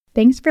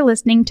Thanks for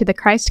listening to the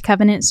Christ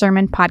Covenant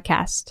Sermon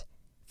Podcast.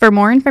 For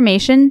more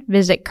information,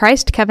 visit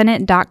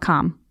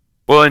christcovenant.com.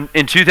 Well,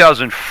 in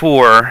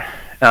 2004,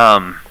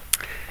 it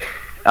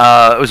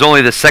was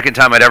only the second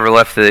time I'd ever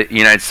left the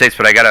United States,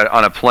 but I got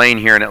on a plane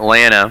here in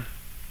Atlanta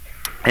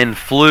and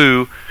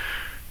flew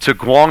to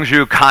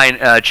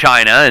Guangzhou,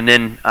 China, and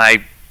then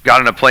I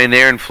got on a plane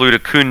there and flew to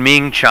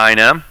Kunming,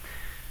 China,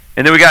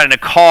 and then we got in a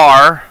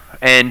car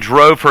and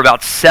drove for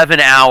about 7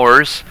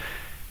 hours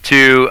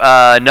to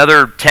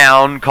another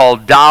town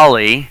called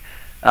Dali,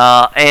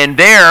 and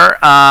there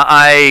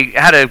I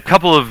had a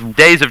couple of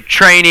days of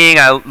training.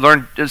 I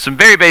learned some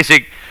very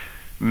basic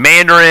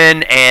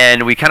Mandarin,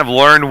 and we kind of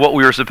learned what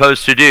we were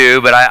supposed to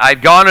do, but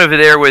I'd gone over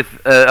there with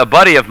a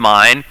buddy of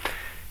mine,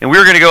 and we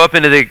were going to go up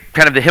into the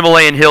kind of the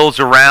Himalayan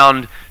hills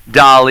around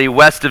Dali,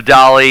 west of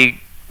Dali,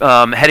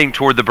 heading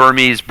toward the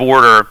Burmese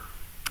border,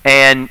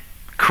 and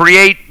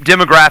create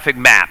demographic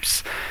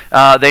maps.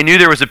 They knew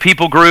there was a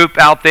people group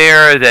out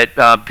there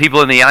that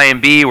people in the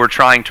IMB were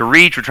trying to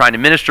reach, were trying to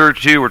minister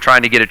to, were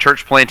trying to get a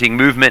church planting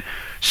movement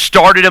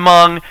started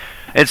among.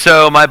 And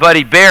so my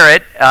buddy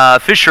Barrett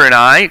Fisher and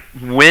I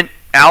went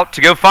out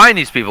to go find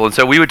these people. And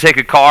so we would take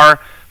a car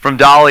from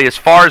Dali as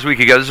far as we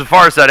could go. This is as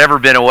far as I'd ever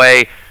been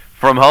away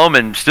from home,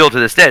 and still to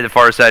this day, the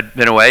farthest I'd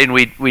been away. And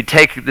we'd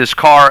take this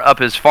car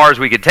up as far as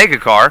we could take a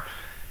car,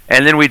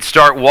 and then we'd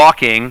start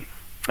walking.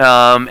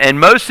 And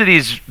most of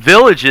these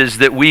villages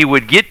that we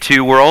would get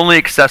to were only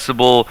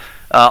accessible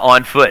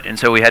on foot. And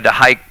so we had to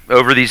hike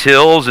over these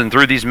hills and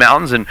through these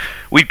mountains, and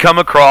we'd come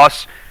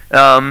across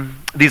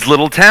these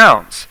little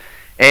towns.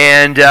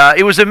 And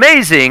it was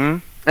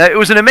amazing. It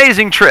was an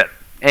amazing trip.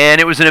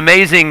 And it was an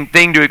amazing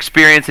thing to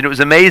experience, and it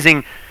was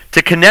amazing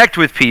to connect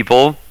with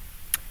people.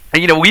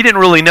 And, we didn't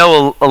really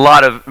know a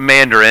lot of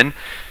Mandarin,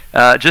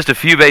 just a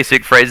few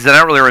basic phrases, and I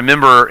don't really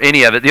remember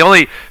any of it. The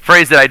only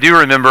phrase that I do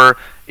remember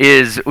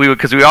is,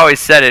 because we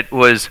always said it,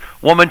 was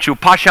Womanchu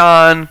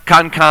Pashan,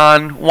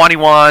 Kan,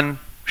 Waniwan,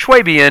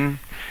 Shwabian,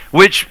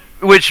 which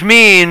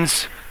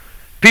means,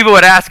 people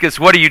would ask us,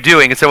 what are you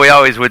doing? And so we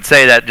always would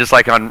say that just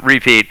like on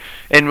repeat,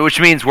 and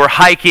which means we're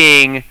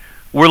hiking,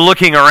 we're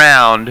looking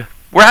around,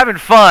 we're having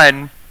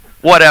fun,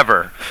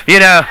 whatever.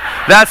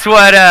 That's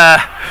what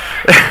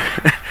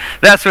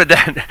that's what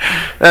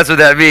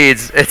that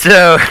means. And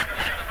so,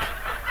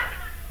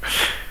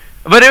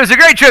 but it was a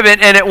great trip, and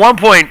at one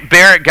point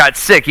Barrett got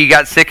sick. He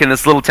got sick in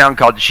this little town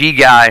called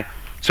Jigai,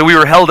 so we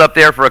were held up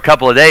there for a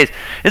couple of days.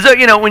 And so,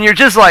 when you're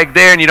just like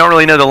there and you don't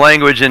really know the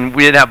language, and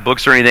we didn't have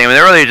books or anything,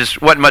 there really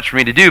just wasn't much for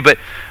me to do. But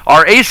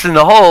our ace in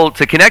the hole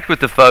to connect with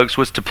the folks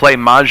was to play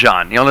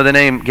Mahjong. You all know the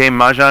game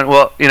Mahjong?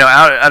 Well,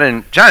 out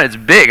in China, it's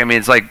big. I mean,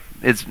 it's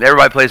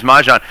everybody plays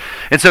Mahjong.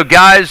 And so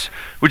guys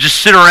would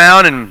just sit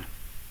around and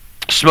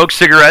smoke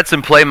cigarettes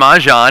and play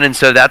Mahjong. And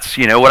so that's,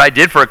 what I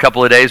did for a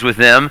couple of days with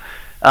them.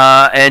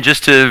 And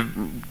just to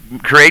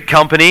create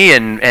company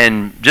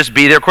and just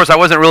be there. Of course, I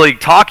wasn't really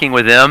talking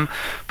with them,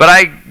 but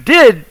I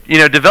did,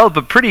 develop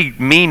a pretty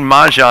mean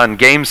Mahjong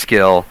game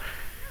skill.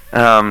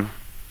 But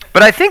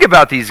I think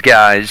about these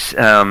guys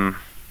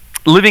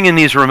living in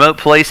these remote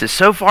places,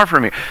 so far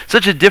from here,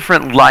 such a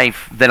different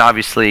life than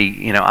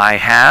obviously, I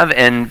have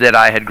and that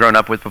I had grown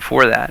up with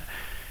before that.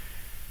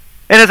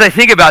 And as I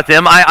think about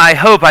them,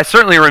 I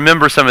certainly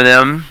remember some of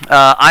them.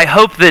 I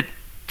hope that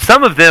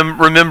some of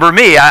them remember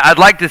me. I'd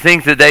like to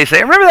think that they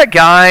say, remember that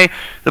guy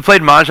that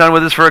played Mahjong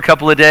with us for a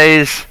couple of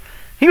days?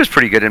 He was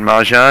pretty good in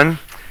Mahjong.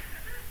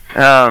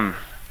 But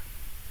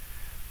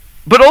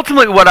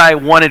ultimately what I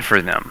wanted for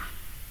them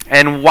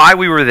and why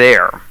we were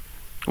there,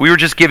 we were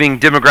just giving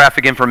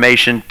demographic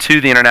information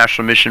to the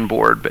International Mission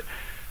Board, but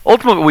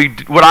ultimately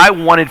what I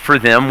wanted for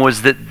them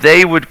was that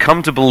they would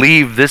come to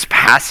believe this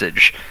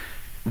passage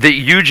that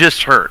you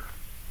just heard.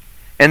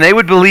 And they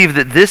would believe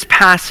that this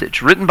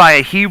passage, written by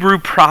a Hebrew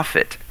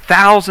prophet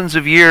thousands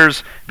of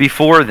years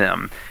before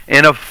them,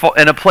 in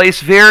a place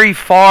very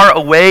far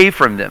away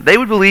from them, they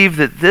would believe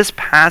that this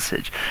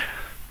passage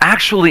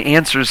actually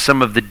answers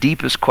some of the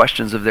deepest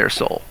questions of their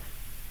soul.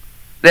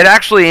 It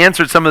actually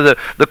answered some of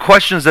the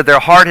questions that their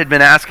heart had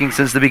been asking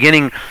since the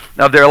beginning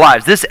of their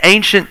lives. This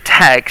ancient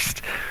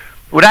text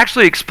would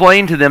actually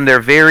explain to them their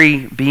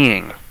very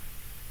being.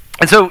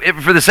 And so,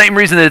 for the same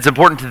reason that it's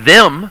important to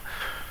them,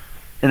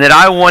 and that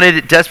I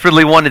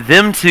desperately wanted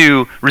them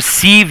to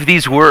receive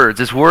these words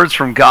as words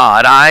from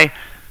God, I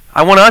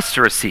want us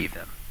to receive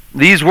them.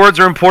 These words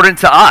are important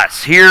to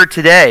us here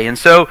today. And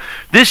so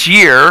this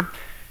year,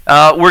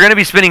 we're going to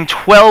be spending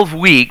 12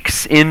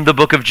 weeks in the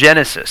book of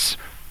Genesis.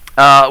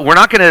 We're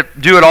not going to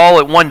do it all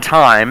at one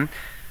time,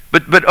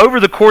 but over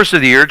the course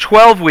of the year,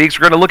 12 weeks,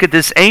 we're going to look at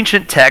this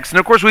ancient text. And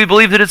of course, we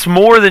believe that it's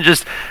more than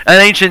just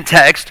an ancient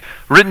text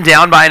written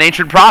down by an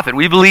ancient prophet.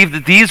 We believe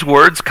that these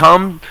words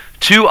come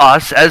to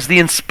us as the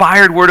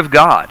inspired word of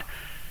God.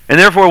 And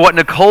therefore, what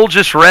Nicole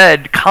just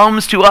read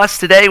comes to us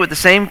today with the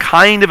same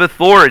kind of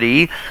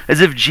authority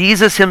as if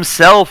Jesus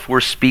himself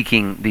were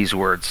speaking these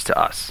words to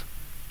us.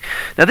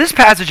 Now, this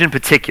passage in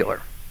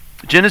particular,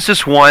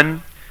 Genesis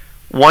 1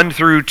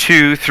 through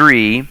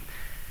 3,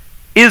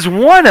 is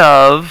one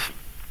of,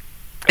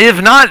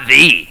 if not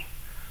the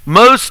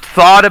most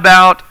thought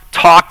about,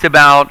 talked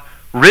about,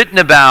 written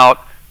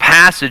about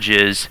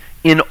passages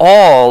in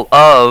all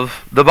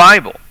of the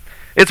Bible.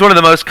 It's one of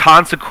the most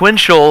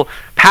consequential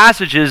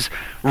passages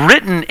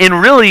written in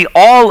really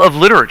all of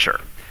literature.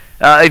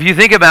 If you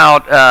think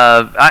about,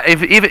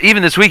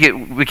 even this week,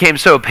 it became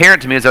so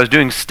apparent to me as I was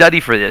doing study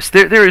for this.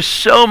 There is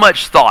so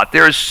much thought.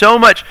 There is so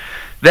much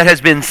that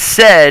has been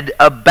said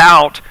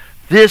about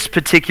this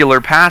particular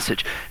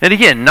passage. And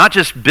again, not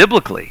just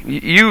biblically.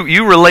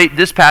 You relate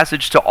this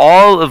passage to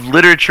all of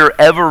literature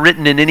ever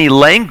written in any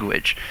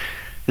language.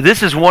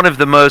 This is one of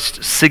the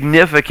most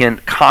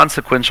significant,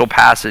 consequential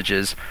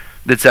passages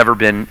that's ever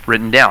been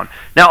written down.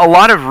 Now, a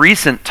lot of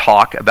recent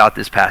talk about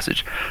this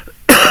passage,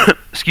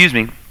 excuse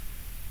me,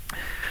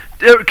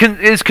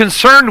 is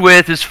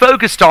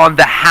focused on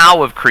the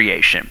how of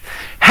creation.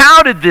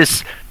 How did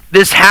this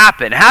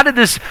happen? How did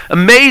this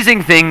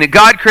amazing thing that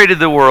God created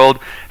the world,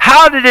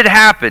 how did it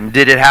happen?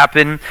 Did it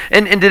happen,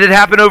 and did it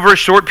happen over a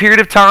short period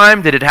of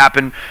time? Did it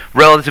happen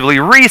relatively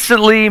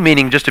recently,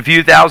 meaning just a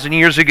few thousand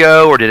years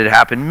ago, or did it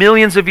happen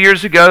millions of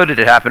years ago? Did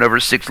it happen over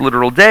 6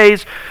 literal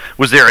days?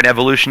 Was there an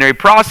evolutionary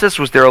process?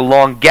 Was there a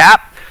long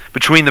gap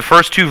between the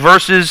first 2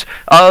 verses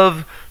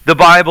of the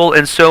Bible,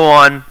 and so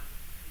on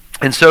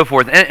and so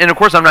forth? And of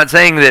course, I'm not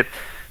saying that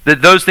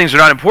those things are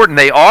not important.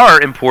 They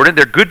are important.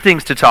 They're good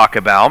things to talk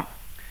about.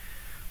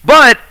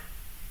 But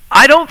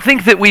I don't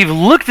think that we've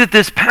looked at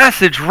this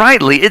passage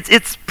rightly.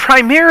 It's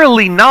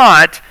primarily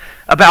not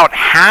about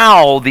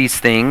how these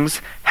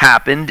things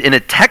happened in a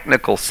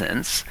technical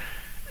sense.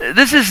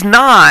 This is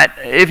not,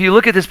 if you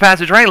look at this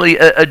passage rightly,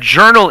 a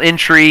journal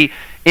entry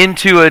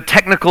into a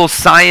technical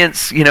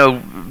science,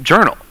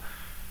 journal.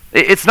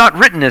 It's not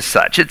written as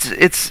such.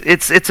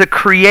 It's a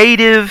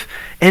creative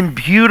and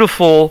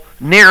beautiful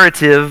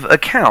narrative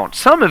account.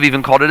 Some have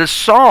even called it a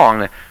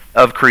song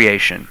of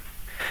creation.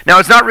 Now,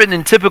 it's not written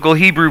in typical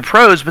Hebrew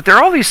prose, but there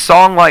are all these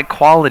song-like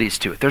qualities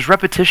to it. There's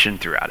repetition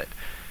throughout it.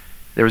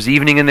 There was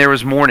evening and there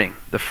was morning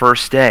the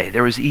first day.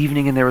 There was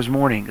evening and there was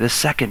morning the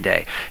second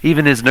day.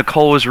 Even as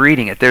Nicole was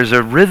reading it, there's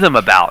a rhythm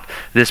about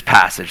this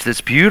passage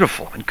that's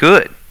beautiful and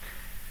good.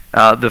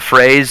 The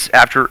phrase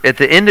at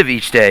the end of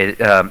each day,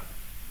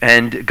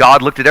 and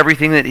God looked at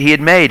everything that he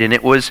had made, and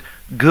it was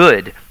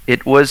good.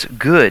 It was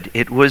good.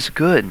 It was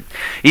good.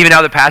 Even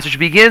how the passage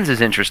begins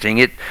is interesting.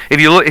 If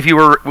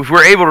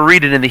we're able to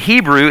read it in the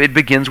Hebrew, it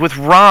begins with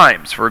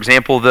rhymes. For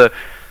example, the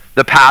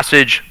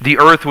passage, "The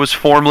earth was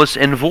formless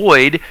and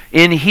void,"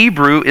 in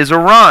Hebrew is a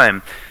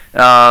rhyme.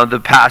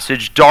 The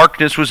passage,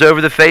 "Darkness was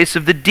over the face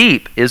of the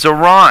deep," is a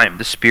rhyme.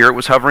 "The Spirit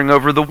was hovering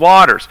over the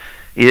waters,"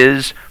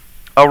 is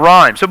a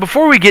rhyme. So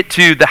before we get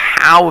to the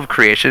how of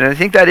creation, and I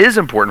think that is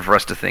important for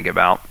us to think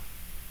about,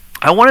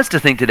 I want us to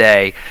think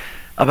today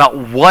about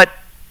what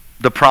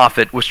the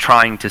prophet was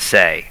trying to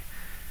say.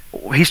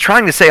 He's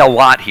trying to say a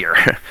lot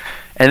here.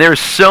 And there's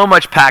so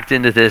much packed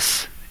into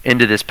this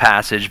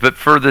passage. But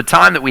for the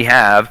time that we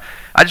have,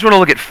 I just want to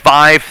look at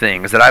 5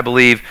 things that I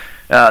believe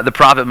the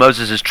prophet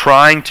Moses is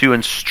trying to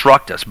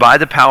instruct us, by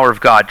the power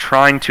of God,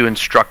 trying to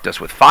instruct us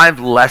with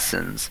 5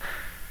 lessons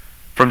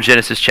from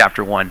Genesis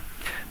chapter 1.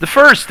 The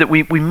first that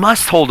we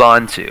must hold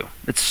on to,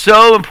 it's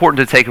so important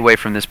to take away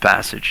from this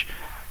passage,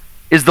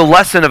 is the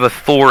lesson of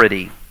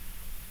authority.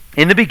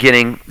 In the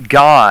beginning,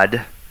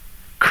 God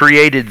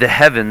created the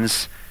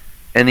heavens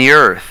and the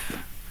earth.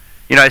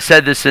 I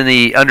said this in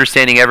the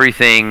Understanding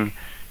Everything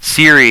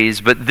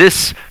series, but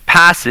this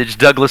passage,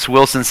 Douglas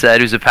Wilson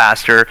said, who's a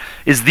pastor,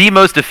 is the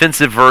most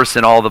offensive verse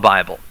in all the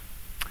Bible.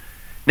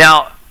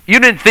 Now, you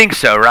didn't think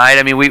so, right?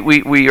 I mean,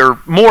 we are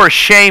more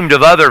ashamed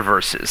of other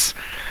verses.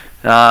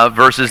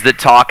 Verses that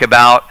talk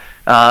about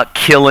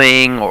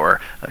killing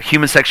or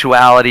human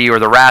sexuality or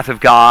the wrath of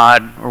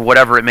God or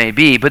whatever it may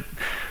be. But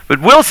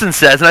Wilson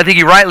says, and I think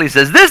he rightly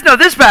says,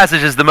 this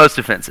passage is the most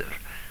offensive.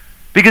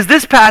 Because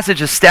this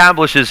passage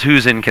establishes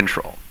who's in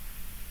control.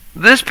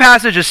 This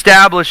passage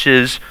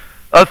establishes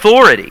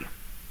authority.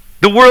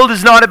 The world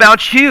is not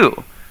about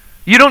you.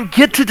 You don't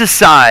get to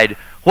decide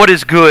what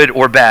is good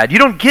or bad. You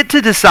don't get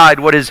to decide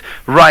what is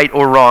right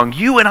or wrong.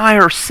 You and I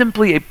are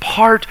simply a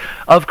part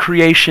of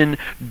creation.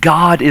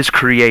 God is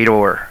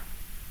creator.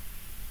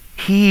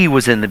 He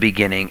was in the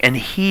beginning, and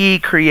he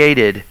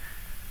created.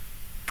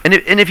 And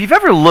if you've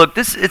ever looked,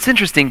 it's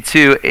interesting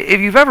too, if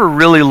you've ever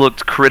really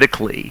looked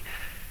critically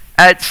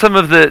at some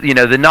of the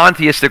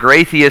non-theistic or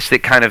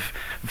atheistic kind of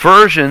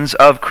versions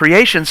of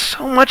creation,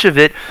 so much of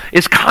it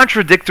is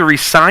contradictory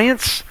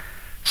science.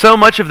 So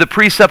much of the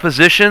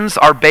presuppositions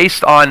are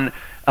based on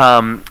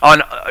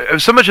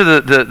so much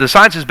of the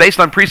science is based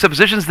on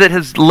presuppositions that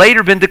has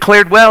later been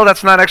declared, well,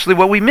 that's not actually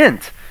what we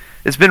meant.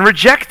 It's been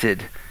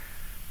rejected.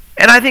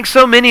 And I think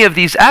so many of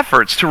these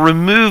efforts to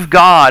remove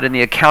God in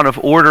the account of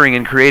ordering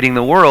and creating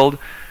the world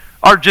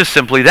are just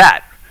simply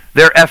that.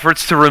 They're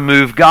efforts to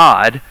remove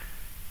God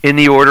in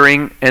the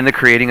ordering and the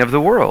creating of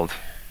the world.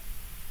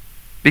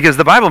 Because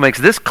the Bible makes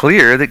this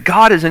clear, that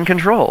God is in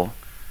control.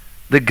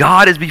 That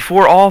God is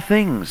before all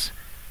things.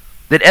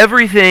 That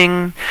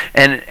everything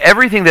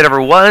that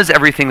ever was,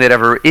 everything that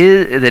ever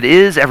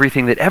is,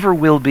 everything that ever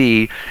will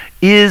be,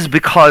 is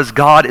because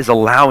God is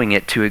allowing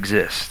it to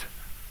exist.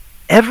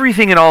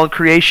 Everything in all of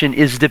creation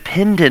is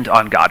dependent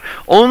on God.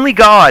 Only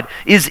God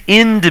is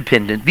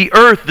independent. The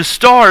earth, the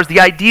stars, the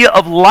idea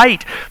of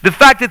light, the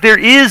fact that there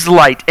is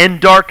light and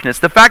darkness,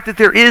 the fact that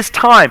there is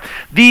time,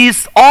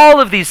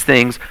 all of these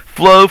things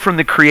flow from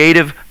the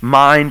creative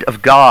mind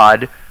of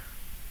God,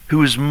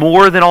 who is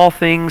more than all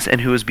things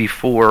and who is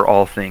before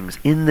all things.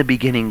 In the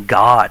beginning,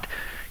 God.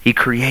 He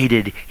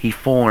created, He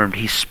formed,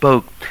 He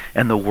spoke,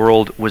 and the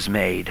world was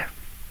made.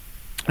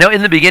 Now,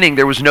 in the beginning,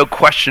 there was no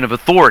question of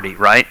authority,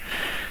 right?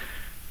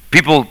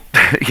 People,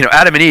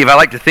 Adam and Eve, I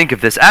like to think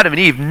of this. Adam and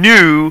Eve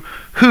knew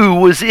who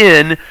was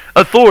in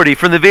authority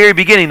from the very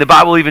beginning. The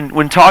Bible, even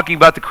when talking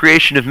about the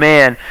creation of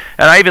man,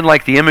 and I even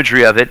like the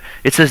imagery of it,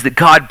 it says that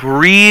God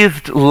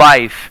breathed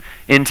life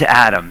into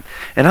Adam.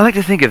 And I like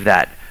to think of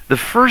that. The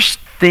first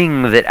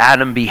thing that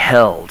Adam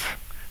beheld,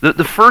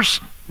 the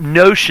first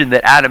notion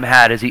that Adam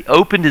had as he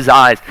opened his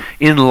eyes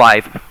in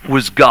life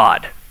was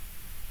God.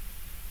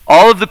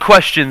 All of the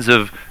questions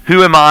of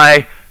who am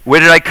I, where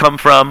did I come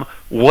from,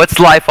 what's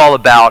life all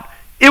about,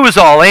 it was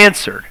all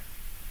answered.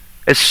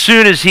 As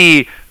soon as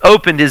he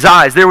opened his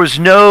eyes, there was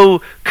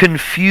no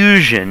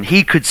confusion.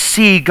 He could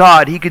see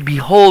God. He could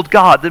behold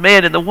God. The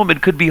man and the woman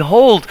could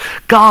behold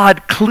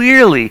God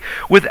clearly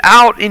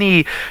without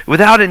any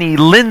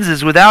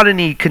lenses, without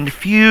any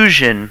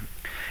confusion.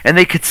 And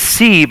they could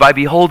see by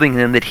beholding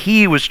him that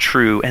he was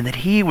true and that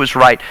he was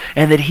right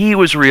and that he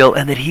was real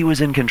and that he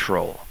was in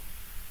control.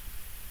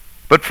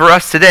 But for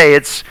us today,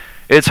 it's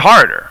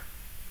harder.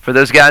 For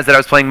those guys that I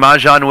was playing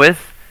Mahjong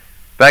with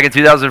back in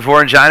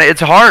 2004 in China, it's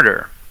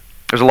harder.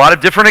 There's a lot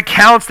of different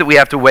accounts that we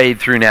have to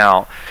wade through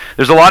now.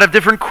 There's a lot of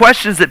different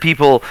questions that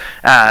people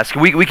ask.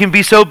 We can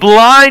be so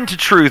blind to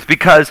truth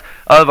because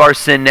of our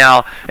sin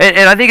now. And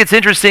I think it's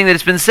interesting that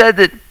it's been said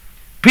that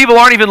people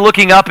aren't even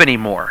looking up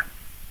anymore.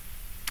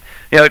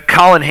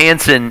 Colin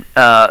Hansen,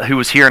 who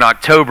was here in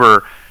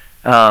October,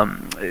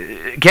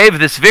 gave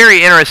this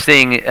very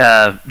interesting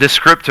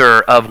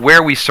descriptor of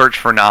where we search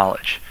for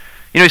knowledge.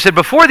 He said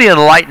before the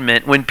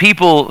Enlightenment, when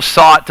people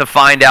sought to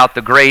find out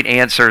the great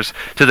answers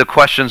to the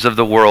questions of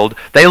the world,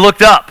 they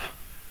looked up,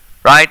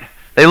 right?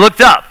 They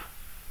looked up.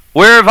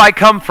 Where have I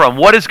come from?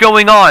 What is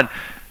going on?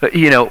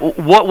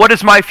 What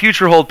does my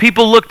future hold?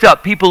 People looked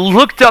up. People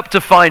looked up to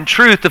find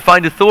truth, to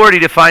find authority,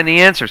 to find the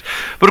answers.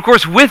 But of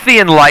course, with the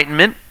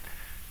Enlightenment,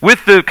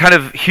 with the kind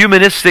of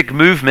humanistic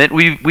movement,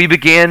 we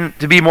began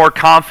to be more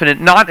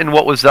confident, not in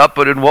what was up,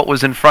 but in what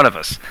was in front of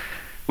us.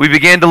 We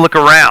began to look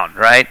around,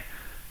 right?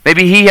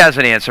 Maybe he has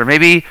an answer.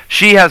 Maybe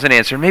she has an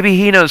answer. Maybe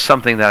he knows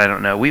something that I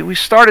don't know. We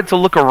started to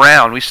look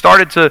around. We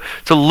started to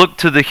look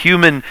to the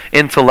human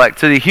intellect,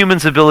 to the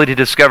human's ability to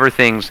discover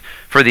things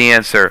for the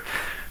answer.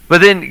 But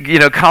then,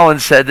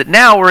 Colin said that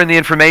now we're in the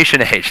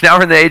information age. Now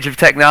we're in the age of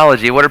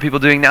technology. What are people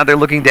doing now? They're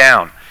looking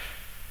down.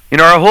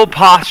 Our whole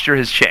posture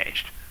has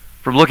changed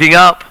from looking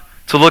up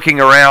to looking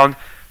around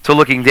to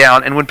looking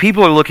down. And when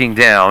people are looking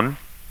down,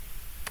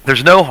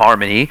 there's no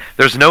harmony.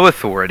 There's no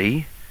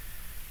authority.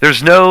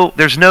 There's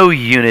no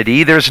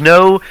unity. There's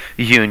no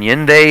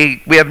union.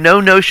 We have no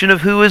notion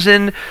of who is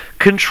in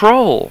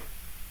control.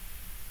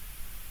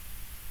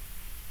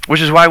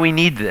 Which is why we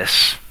need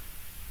this.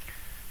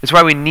 It's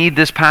why we need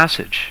this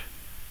passage.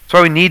 It's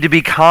why we need to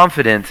be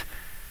confident,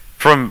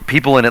 from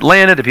people in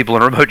Atlanta to people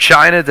in remote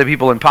China to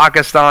people in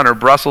Pakistan or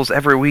Brussels,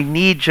 we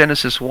need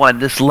Genesis 1,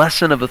 this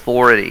lesson of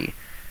authority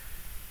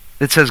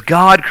that says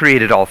God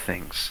created all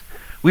things.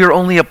 We are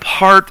only a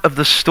part of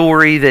the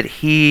story that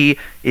He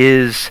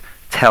is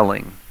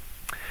telling.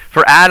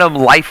 For Adam,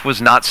 life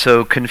was not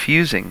so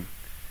confusing.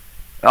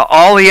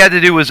 All he had to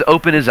do was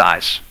open his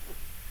eyes,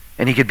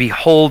 and he could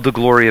behold the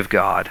glory of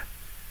God.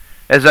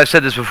 As I've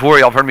said this before,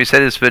 y'all have heard me say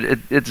this, but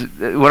it's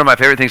one of my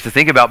favorite things to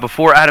think about.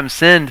 Before Adam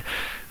sinned,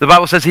 the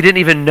Bible says he didn't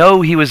even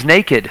know he was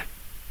naked.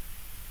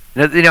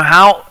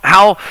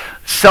 How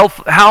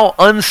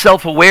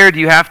unself-aware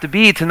do you have to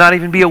be to not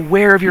even be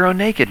aware of your own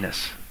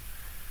nakedness?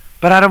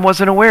 But Adam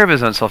wasn't aware of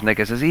his own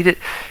self-nakedness.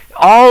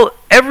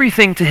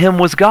 Everything to him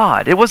was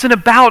God. It wasn't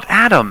about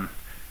Adam.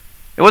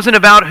 It wasn't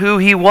about who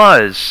he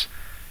was.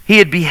 He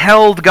had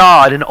beheld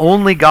God, and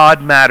only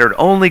God mattered.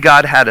 Only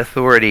God had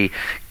authority.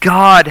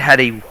 God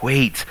had a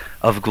weight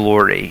of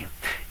glory.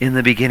 In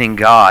the beginning,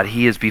 God.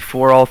 He is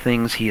before all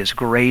things. He is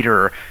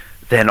greater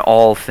than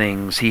all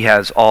things. He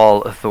has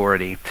all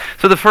authority.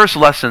 So the first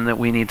lesson that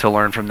we need to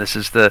learn from this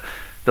is the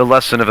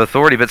lesson of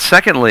authority. But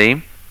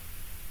secondly,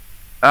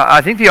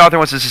 I think the author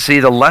wants us to see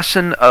the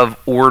lesson of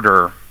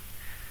order.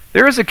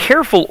 There is a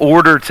careful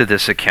order to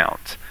this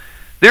account.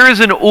 There is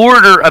an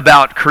order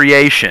about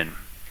creation.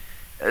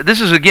 This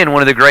is, again,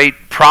 one of the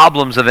great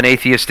problems of an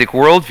atheistic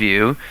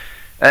worldview.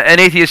 An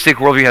atheistic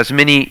worldview has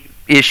many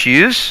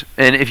issues,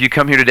 and if you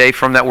come here today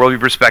from that worldview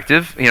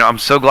perspective, I'm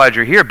so glad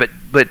you're here, but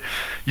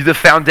the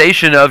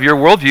foundation of your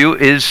worldview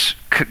is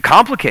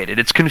complicated.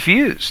 It's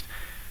confused.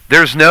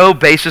 There's no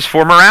basis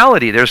for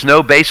morality. There's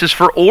no basis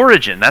for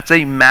origin. That's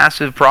a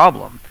massive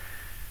problem.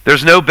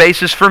 There's no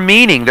basis for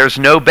meaning. There's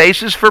no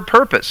basis for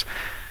purpose.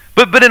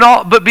 But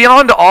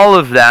beyond all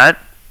of that,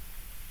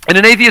 in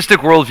an atheistic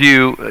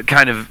worldview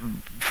kind of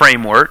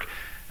framework,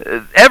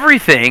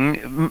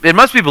 it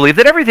must be believed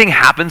that everything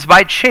happens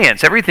by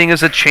chance. Everything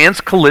is a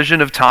chance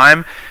collision of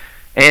time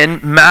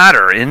and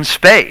matter in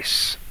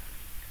space.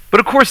 But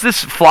of course,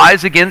 this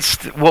flies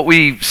against what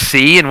we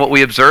see and what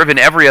we observe in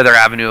every other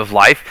avenue of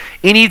life.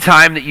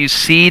 Anytime that you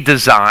see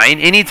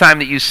design, anytime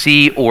that you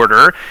see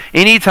order,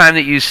 anytime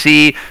that you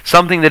see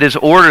something that is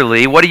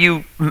orderly, what do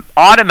you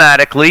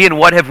automatically, and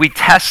what have we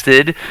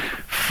tested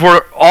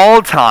for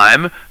all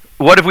time,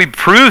 what have we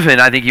proven,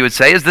 I think you would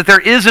say, is that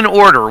there is an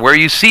order. Where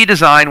you see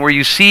design, where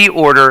you see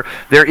order,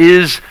 there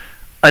is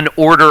an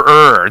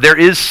orderer. There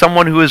is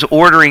someone who is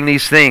ordering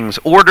these things.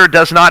 Order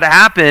does not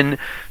happen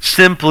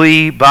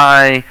simply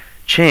by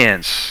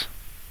chance.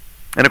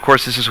 And of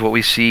course, this is what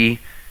we see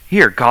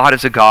here. God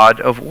is a God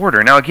of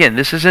order. Now again,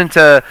 this isn't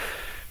the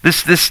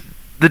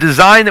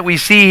design that we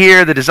see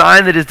here, the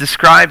design that is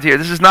described here,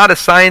 this is not a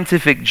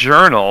scientific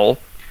journal,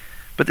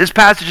 but this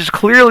passage is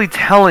clearly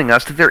telling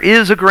us that there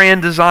is a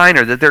grand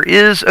designer, that there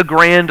is a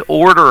grand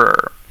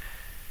orderer.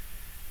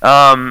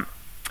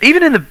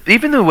 Even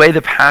the way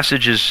the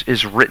passage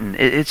is written,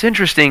 it's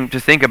interesting to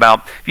think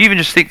about. If you even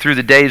just think through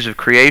the days of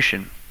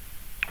creation,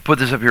 I'll put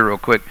this up here real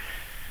quick.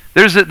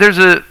 There's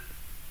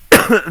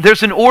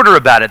an order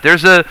about it.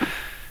 There's a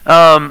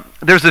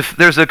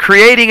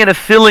creating and a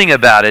filling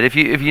about it. If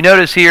you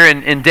notice here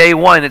in day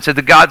 1, it said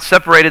that God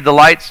separated the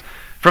lights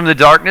from the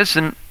darkness,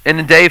 and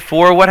in day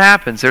 4, what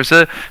happens? There's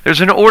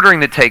an ordering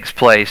that takes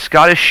place.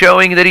 God is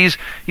showing that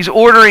He's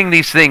ordering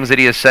these things that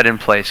He has set in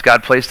place.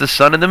 God placed the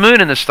sun and the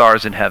moon and the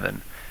stars in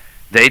heaven.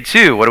 Day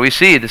 2, what do we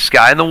see? The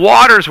sky and the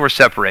waters were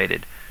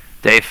separated.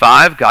 Day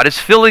 5, God is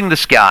filling the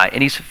sky,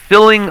 and He's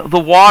filling the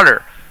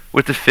water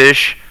with the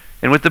fish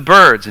and with the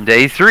birds. In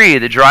day 3,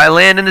 the dry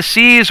land and the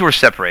seas were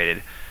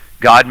separated.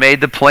 God made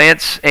the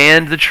plants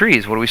and the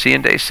trees. What do we see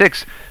in day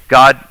 6?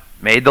 God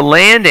made the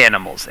land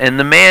animals and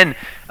the man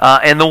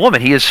and the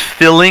woman. He is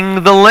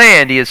filling the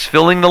land. He is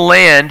filling the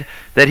land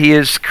that He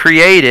has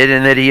created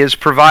and that He has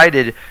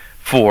provided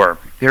for.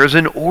 There is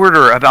an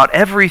order about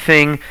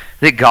everything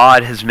that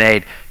God has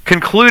made.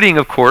 Concluding,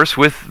 of course,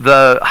 with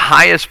the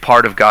highest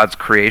part of God's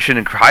creation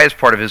and highest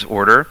part of His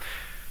order,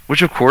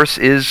 which, of course,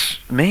 is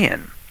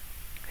man.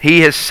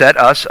 He has set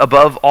us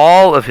above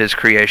all of His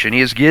creation.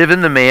 He has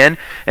given the man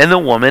and the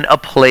woman a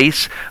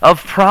place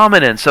of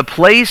prominence, a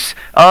place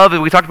of,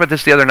 we talked about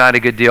this the other night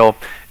a good deal,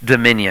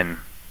 dominion.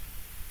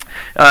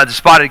 The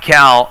Spotted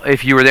Cow,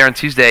 if you were there on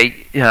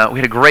Tuesday, we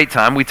had a great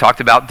time. We talked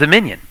about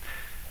dominion.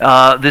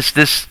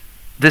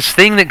 This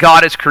thing that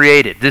God has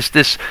created, this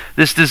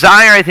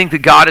desire, I think,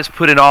 that God has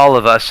put in all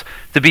of us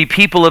to be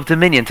people of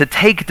dominion, to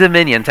take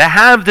dominion, to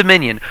have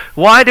dominion.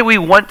 Why do we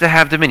want to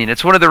have dominion?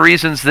 It's one of the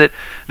reasons that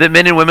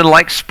men and women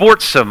like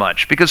sports so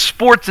much, because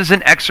sports is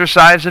an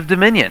exercise of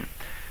dominion.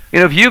 You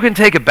know, if you can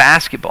take a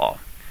basketball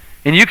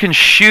and you can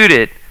shoot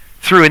it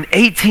through an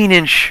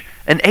 18-inch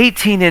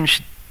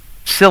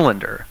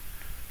cylinder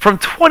from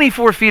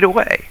 24 feet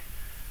away,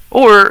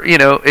 or, you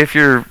know, if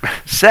you're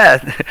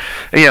Seth,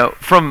 you know,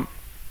 from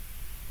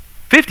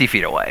 50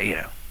 feet away, you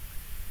know.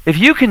 If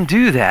you can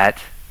do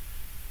that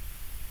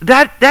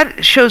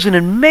shows an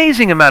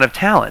amazing amount of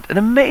talent, an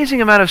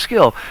amazing amount of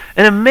skill,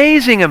 an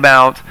amazing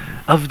amount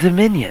of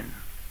dominion.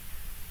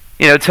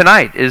 You know,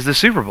 tonight is the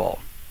Super Bowl.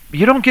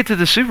 You don't get to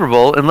the Super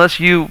Bowl unless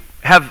you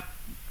have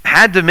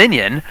had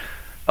dominion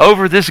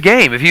over this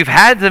game. If you've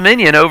had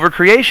dominion over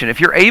creation, if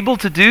you're able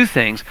to do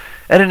things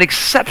at an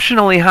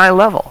exceptionally high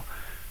level.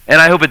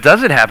 And I hope it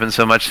doesn't happen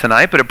so much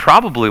tonight, but it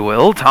probably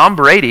will. Tom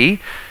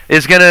Brady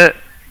is going to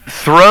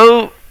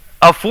throw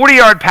a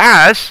 40-yard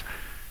pass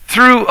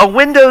through a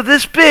window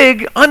this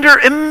big under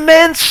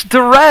immense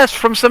duress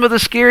from some of the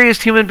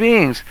scariest human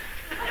beings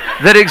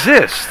that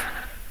exist.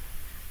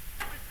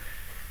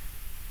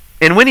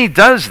 And when he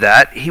does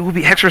that, he will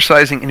be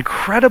exercising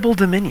incredible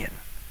dominion.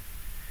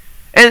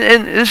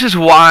 And this is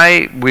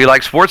why we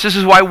like sports. This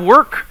is why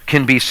work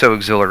can be so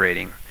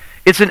exhilarating.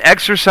 It's an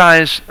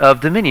exercise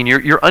of dominion.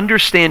 You're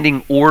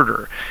understanding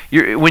order.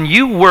 When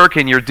you work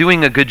and you're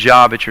doing a good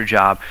job at your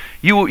job,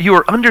 you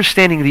are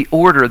understanding the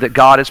order that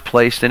God has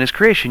placed in His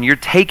creation. You're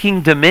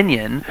taking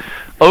dominion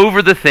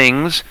over the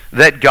things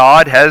that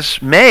God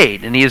has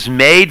made, and He has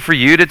made for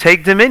you to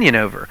take dominion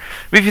over.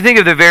 If you think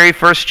of the very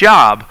first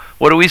job,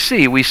 what do we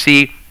see? We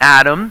see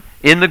Adam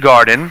in the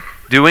garden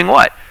doing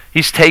what?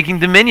 He's taking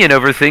dominion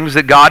over things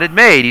that God had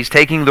made. He's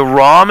taking the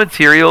raw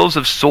materials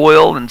of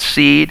soil and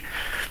seed,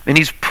 and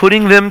He's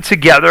putting them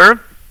together.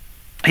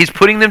 He's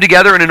putting them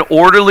together in an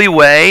orderly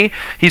way.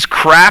 He's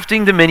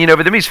crafting dominion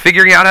over them. He's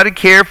figuring out how to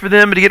care for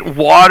them, to get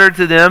water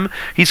to them.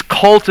 He's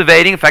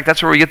cultivating. In fact,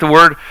 that's where we get the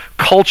word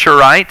culture,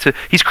 right?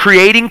 He's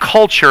creating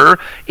culture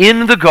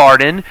in the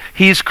garden.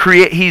 He's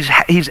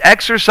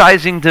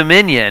exercising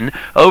dominion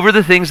over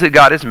the things that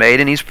God has made,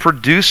 and He's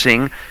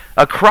producing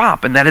a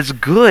crop, and that is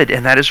good,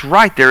 and that is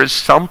right. There is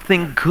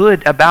something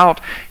good about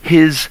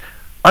His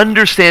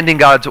understanding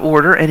God's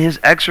order and his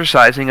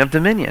exercising of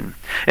dominion.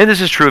 And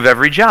this is true of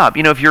every job.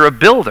 If you're a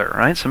builder,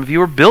 right? Some of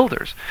you are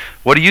builders.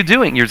 What are you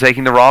doing? You're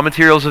taking the raw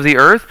materials of the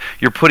earth,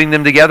 you're putting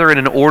them together in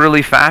an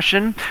orderly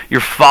fashion,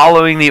 you're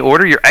following the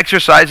order, you're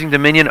exercising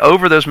dominion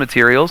over those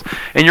materials,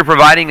 and you're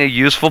providing a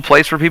useful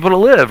place for people to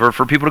live, or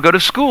for people to go to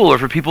school, or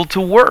for people to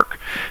work.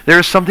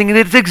 There's something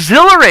that's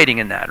exhilarating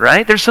in that,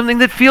 right? There's something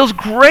that feels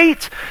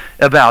great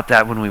about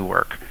that when we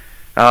work.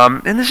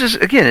 And this is,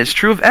 again, it's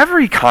true of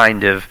every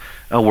kind of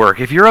work.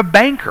 If you're a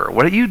banker,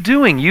 what are you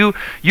doing? You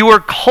are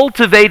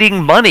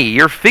cultivating money.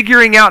 You're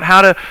figuring out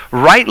how to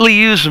rightly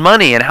use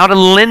money and how to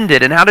lend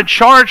it and how to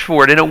charge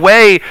for it in a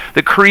way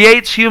that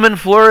creates human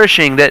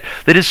flourishing, that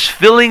is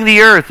filling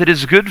the earth, that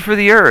is good for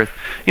the earth.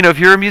 If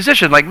you're a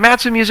musician, like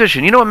Matt's a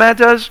musician, you know what Matt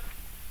does?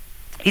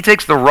 He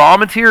takes the raw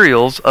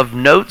materials of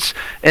notes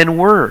and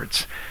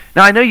words.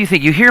 Now, I know you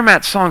hear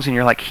Matt's songs and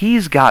you're like,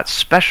 he's got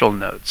special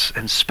notes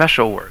and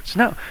special words.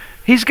 No.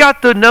 He's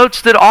got the notes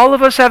that all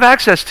of us have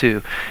access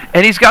to,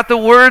 and he's got the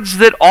words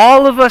that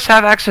all of us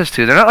have access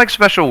to. They're not like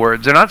special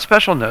words, they're not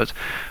special notes,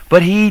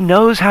 but he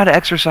knows how to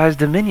exercise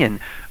dominion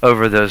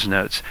over those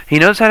notes. He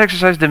knows how to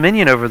exercise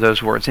dominion over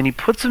those words, and he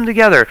puts them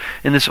together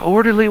in this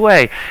orderly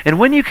way. And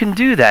when you can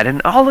do that, and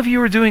all of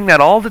you are doing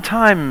that all the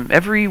time,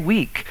 every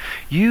week,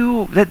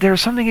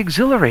 there's something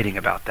exhilarating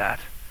about that.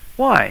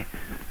 Why?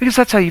 Because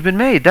that's how you've been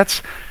made.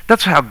 That's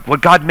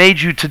what God made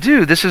you to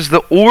do. This is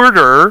the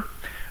order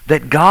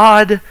that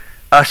God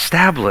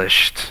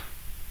established.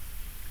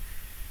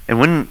 And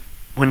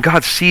when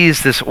God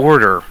sees this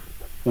order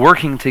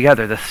working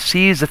together,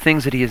 sees the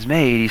things that he has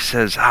made, he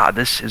says,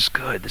 this is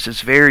good. This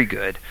is very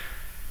good.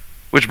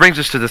 Which brings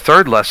us to the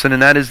third lesson,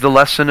 and that is the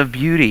lesson of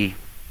beauty.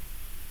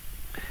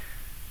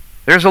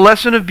 There's a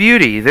lesson of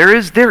beauty. There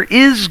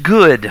is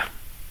good.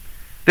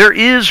 There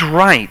is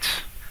right.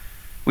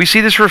 We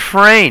see this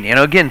refrain,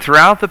 again,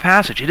 throughout the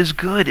passage. It is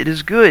good. It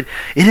is good.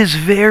 It is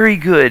very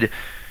good.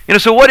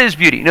 So what is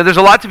beauty? There's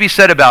a lot to be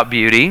said about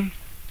beauty.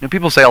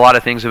 People say a lot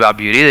of things about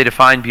beauty. They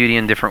define beauty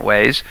in different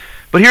ways.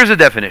 But here's a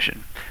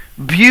definition.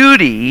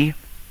 Beauty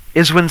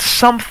is when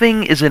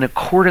something is in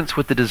accordance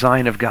with the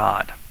design of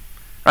God.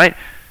 Right?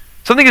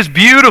 Something is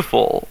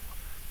beautiful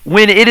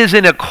when it is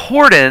in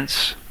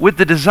accordance with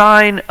the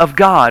design of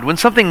God. When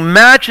something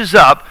matches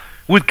up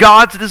with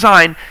God's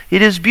design,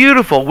 it is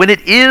beautiful. When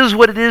it is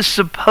what it is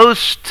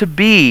supposed to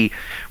be.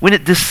 When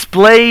it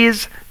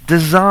displays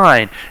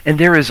design. And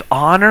there is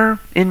honor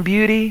in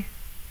beauty.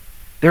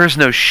 There is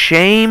no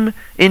shame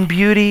in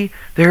beauty.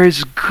 There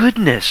is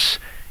goodness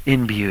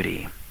in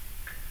beauty.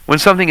 When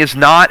something is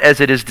not as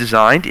it is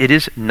designed, it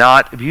is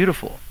not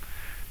beautiful.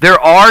 There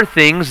are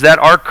things that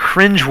are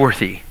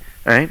cringeworthy,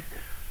 right?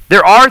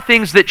 There are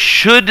things that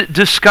should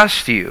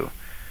disgust you.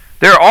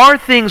 There are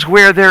things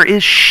where there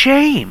is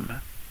shame.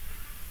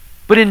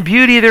 But in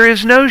beauty, there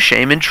is no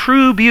shame. In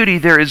true beauty,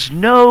 there is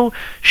no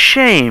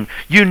shame.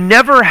 You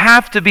never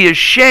have to be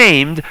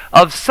ashamed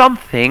of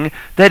something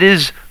that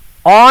is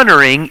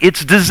honoring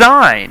its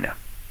design.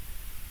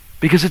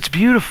 Because it's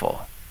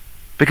beautiful.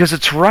 Because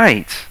it's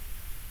right.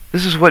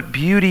 This is what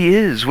beauty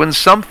is. When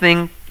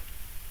something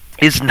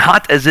is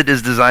not as it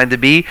is designed to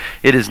be,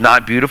 it is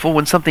not beautiful.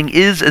 When something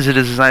is as it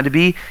is designed to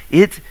be,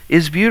 it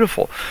is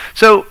beautiful.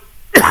 So,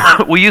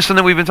 we use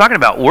something we've been talking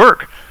about,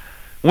 work.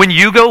 When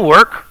you go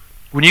work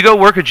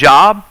a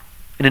job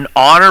in an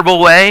honorable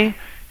way,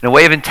 in a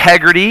way of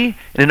integrity,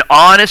 in an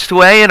honest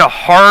way, in a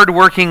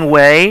hard-working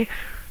way,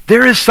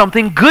 there is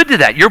something good to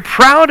that. You're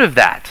proud of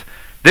that.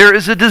 There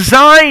is a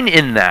design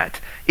in that.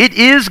 It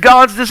is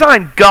God's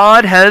design.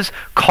 God has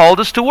called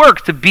us to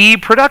work, to be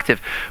productive.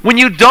 When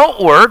you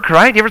don't work,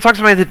 right? You ever talk to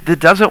somebody that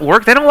doesn't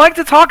work? They don't like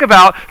to talk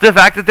about the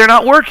fact that they're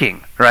not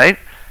working, right?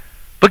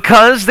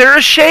 Because they're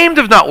ashamed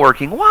of not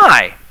working.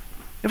 Why?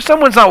 If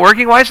someone's not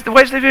working, why should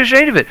they be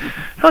ashamed of it?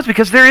 No, it's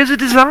because there is a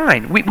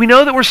design. We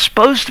know that we're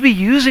supposed to be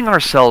using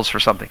ourselves for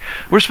something.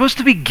 We're supposed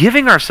to be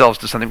giving ourselves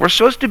to something. We're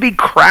supposed to be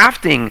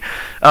crafting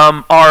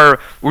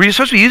we're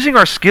supposed to be using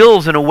our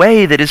skills in a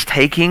way that is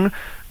taking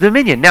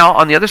dominion. Now,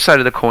 on the other side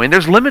of the coin,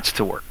 there's limits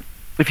to work.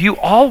 If you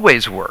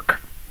always work,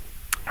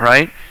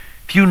 right?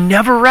 If you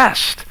never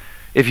rest,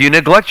 if you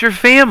neglect your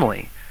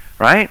family,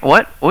 right?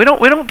 What? We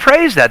don't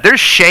praise that. There's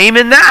shame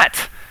in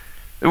that.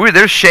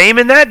 There's shame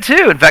in that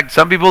too. In fact,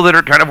 some people that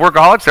are kind of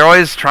workaholics, they're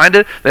always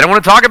they don't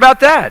want to talk about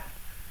that.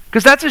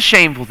 Because that's a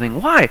shameful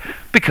thing. Why?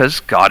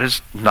 Because God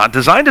has not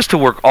designed us to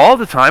work all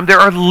the time.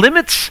 There are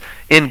limits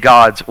in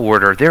God's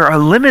order. There are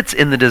limits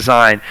in the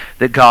design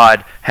that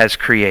God has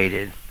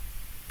created.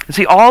 And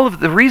see, all of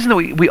the reason that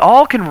we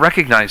all can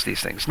recognize these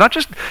things, it's not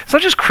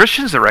just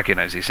Christians that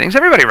recognize these things.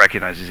 Everybody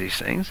recognizes these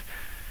things.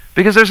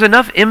 Because there's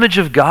enough image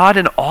of God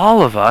in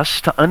all of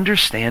us to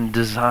understand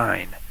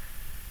design.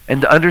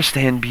 And to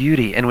understand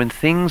beauty. And when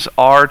things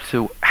are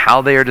to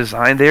how they are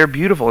designed, they are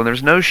beautiful, and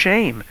there's no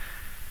shame.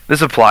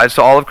 This applies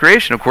to all of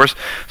creation. Of course,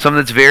 something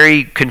that's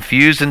very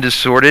confused and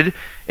distorted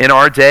in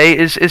our day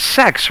is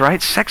sex,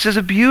 right? Sex is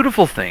a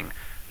beautiful thing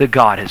that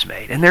God has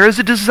made. And there is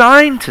a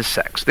design to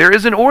sex. There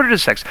is an order to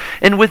sex.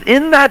 And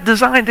within that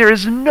design, there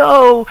is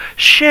no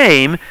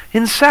shame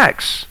in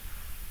sex.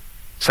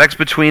 Sex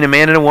between a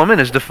man and a woman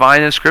is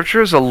defined in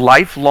Scripture as a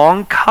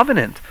lifelong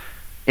covenant.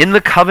 In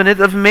the covenant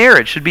of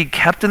marriage, should be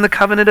kept in the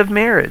covenant of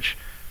marriage.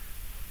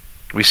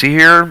 We see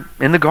here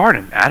in the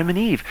garden, Adam and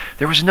Eve,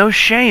 there was no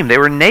shame. They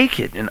were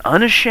naked and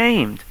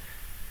unashamed.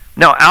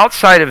 Now,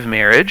 outside of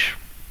marriage,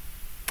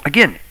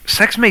 again,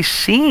 sex may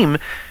seem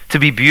to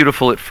be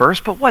beautiful at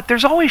first, but what?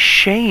 There's always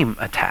shame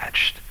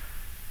attached.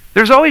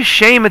 There's always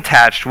shame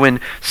attached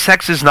when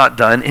sex is not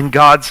done in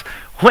God's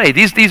way.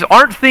 These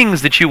aren't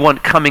things that you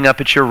want coming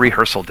up at your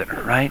rehearsal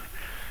dinner, right?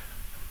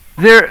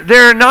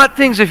 They're not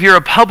things, if you're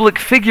a public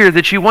figure,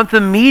 that you want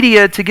the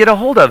media to get a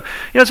hold of.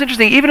 You know, it's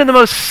interesting, even in the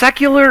most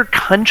secular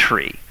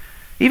countries,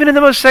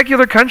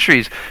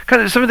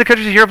 some of the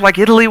countries in Europe like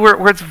Italy,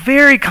 where it's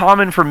very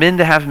common for men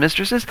to have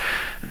mistresses,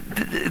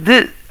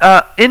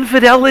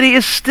 infidelity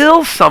is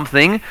still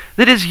something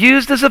that is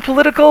used as a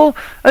political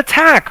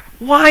attack.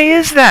 Why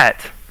is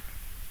that?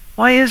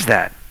 Why is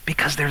that?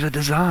 Because there's a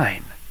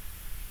design.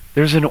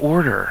 There's an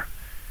order.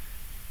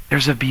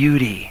 There's a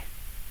beauty.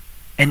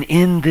 And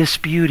in this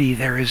beauty,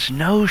 there is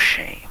no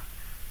shame.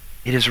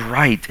 It is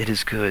right. It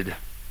is good.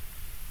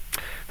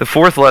 The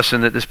fourth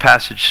lesson that this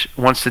passage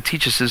wants to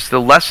teach us is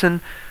the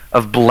lesson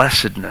of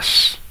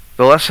blessedness.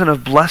 The lesson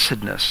of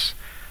blessedness.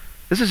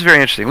 This is very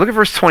interesting. Look at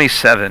verse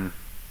 27.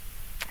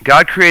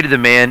 God created the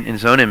man in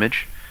his own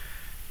image.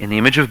 In the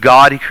image of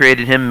God, he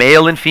created him.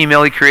 Male and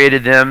female, he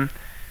created them.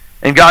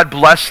 And God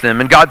blessed them.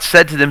 And God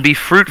said to them, "Be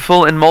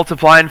fruitful and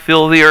multiply and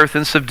fill the earth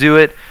and subdue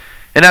it,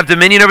 and have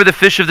dominion over the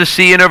fish of the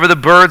sea and over the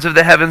birds of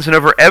the heavens and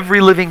over every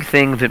living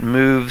thing that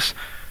moves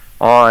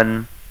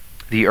on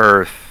the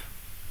earth."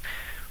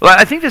 Well,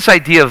 I think this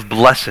idea of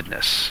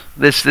blessedness,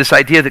 this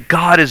idea that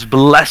God is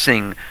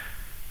blessing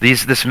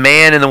this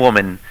man and the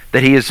woman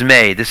that he has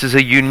made. This is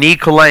a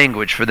unique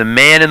language for the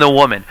man and the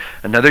woman.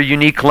 Another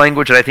unique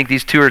language, and I think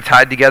these two are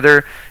tied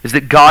together, is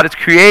that God is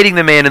creating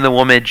the man and the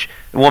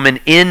woman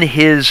in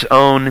his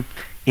own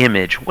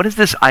image. What is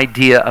this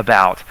idea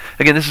about?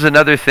 Again, this is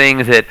another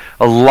thing that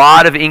a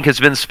lot of ink has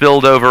been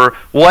spilled over.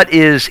 What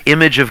is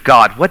image of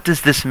God? What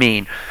does this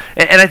mean?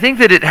 And I think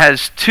that it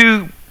has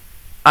two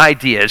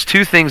ideas,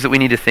 two things that we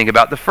need to think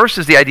about. The first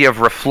is the idea of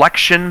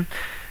reflection,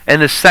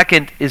 and the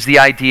second is the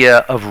idea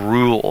of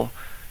rule.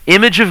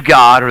 Image of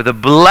God, or the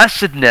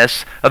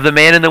blessedness of the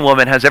man and the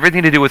woman, has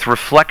everything to do with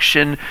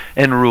reflection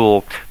and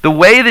rule. The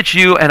way that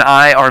you and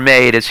I are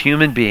made as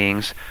human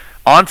beings,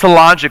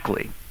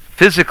 ontologically,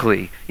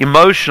 physically,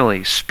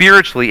 emotionally,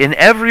 spiritually, in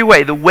every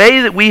way, the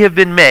way that we have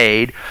been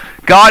made,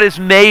 God has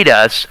made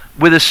us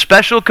with a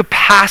special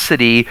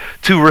capacity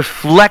to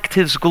reflect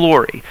his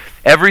glory.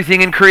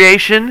 Everything in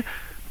creation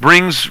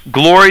brings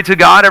glory to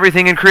God.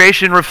 Everything in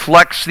creation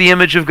reflects the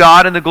image of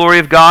God and the glory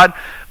of God.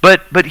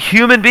 But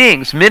human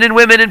beings, men and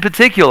women in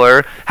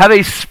particular, have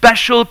a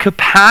special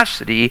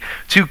capacity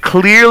to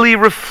clearly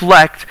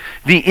reflect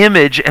the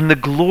image and the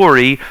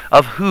glory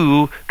of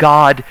who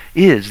God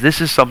is.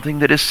 This is something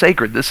that is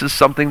sacred. This is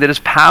something that is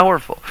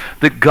powerful,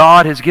 that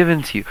God has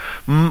given to you.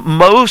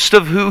 Most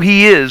of who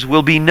he is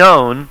will be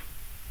known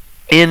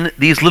in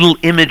these little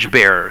image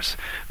bearers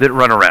that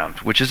run around,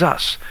 which is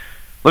us.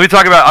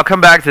 I'll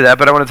come back to that,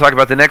 but I want to talk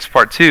about the next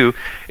part too.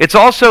 It's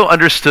also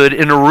understood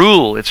in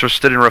rule. It's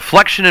understood in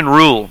reflection and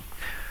rule.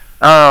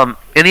 In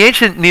the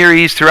ancient Near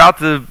East, throughout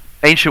the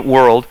ancient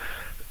world,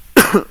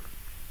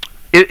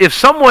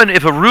 if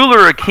a ruler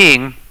or a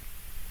king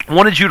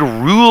wanted you to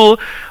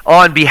rule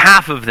on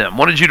behalf of them,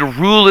 wanted you to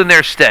rule in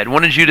their stead,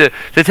 wanted you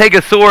to take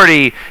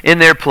authority in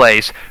their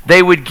place,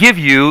 they would give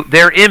you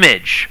their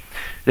image.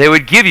 They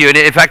would give you, and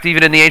in fact,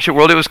 even in the ancient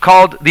world, it was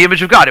called the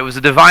image of God. It was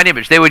a divine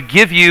image. They would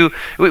give you,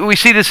 we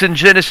see this in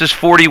Genesis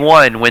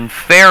 41, when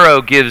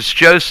Pharaoh gives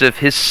Joseph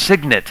his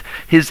signet,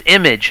 his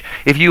image.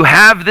 If you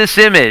have this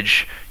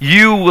image,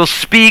 you will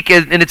speak,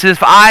 and it's as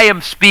if I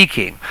am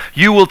speaking.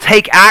 You will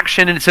take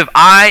action, and it's as if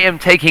I am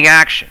taking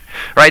action.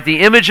 Right?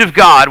 The image of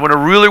God, when a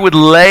ruler would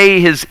lay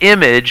his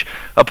image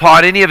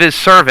upon any of his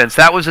servants,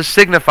 that was a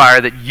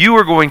signifier that you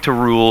were going to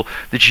rule,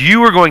 that you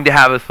were going to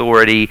have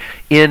authority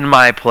in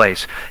my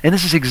place. And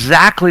this is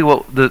exactly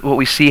what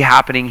we see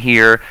happening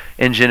here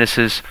in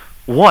Genesis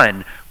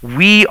 1.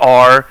 We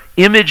are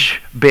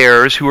image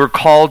bearers who are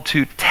called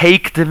to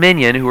take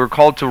dominion, who are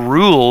called to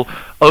rule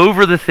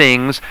over the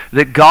things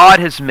that God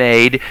has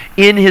made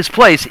in his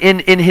place, in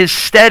his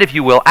stead, if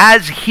you will,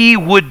 as he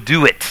would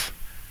do it.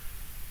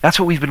 That's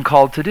what we've been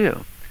called to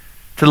do,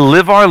 to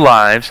live our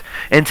lives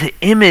and to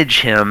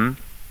image him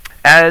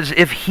as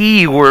if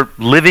he were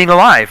living a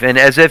life and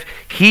as if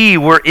he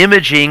were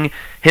imaging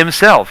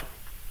himself.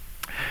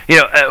 You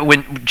know,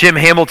 when Jim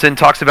Hamilton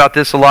talks about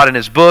this a lot in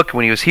his book,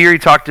 when he was here, he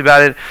talked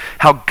about it,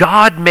 how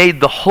God made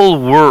the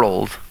whole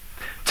world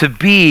to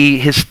be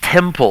his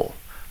temple,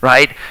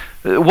 right?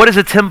 What is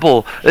a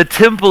temple? A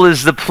temple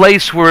is the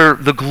place where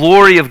the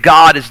glory of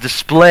God is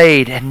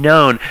displayed and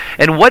known.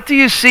 And what do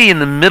you see in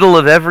the middle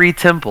of every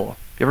temple?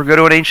 You ever go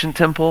to an ancient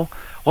temple?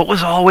 What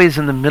was always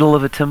in the middle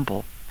of a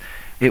temple?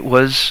 It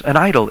was an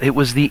idol. It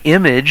was the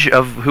image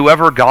of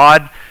whoever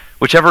God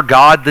whichever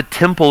god the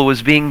temple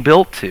was being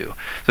built to.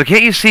 So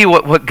can't you see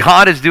what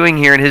God is doing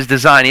here in his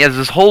design? He has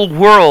this whole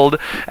world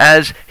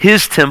as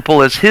his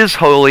temple, as his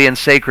holy and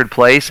sacred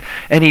place,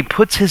 and he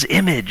puts his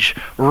image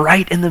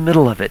right in the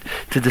middle of it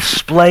to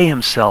display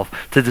himself,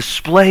 to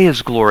display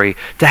his glory,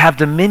 to have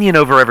dominion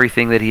over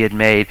everything that he had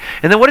made.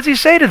 And then what does he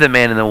say to the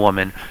man and the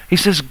woman? He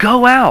says,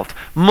 go out,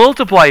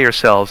 multiply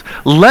yourselves,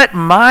 let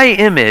my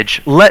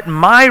image, let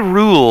my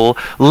rule,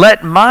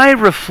 let my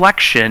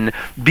reflection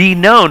be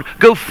known.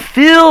 Go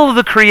fill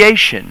the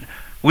creation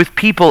with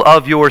people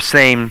of your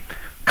same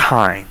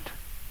kind.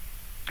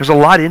 There's a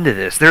lot into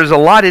this. There's a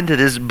lot into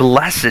this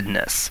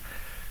blessedness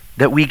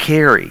that we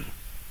carry.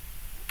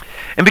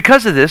 And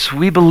because of this,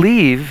 we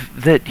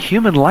believe that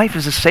human life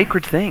is a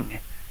sacred thing.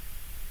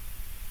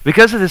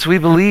 Because of this, we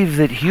believe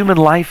that human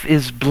life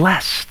is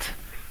blessed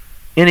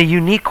in a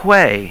unique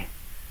way,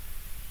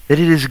 that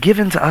it is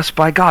given to us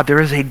by God.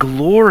 There is a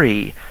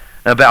glory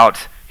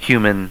about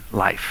human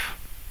life.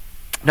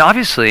 Now,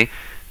 obviously,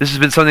 this has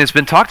been something that's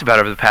been talked about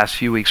over the past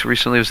few weeks.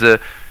 Recently it was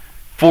the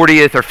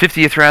 40th or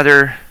 50th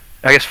rather,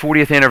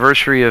 40th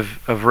anniversary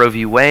of Roe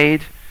v.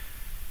 Wade.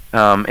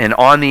 And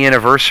on the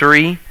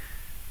anniversary,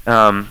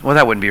 well,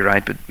 that wouldn't be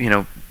right, but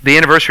the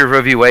anniversary of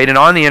Roe v. Wade, and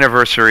on the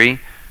anniversary,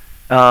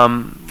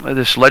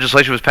 this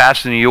legislation was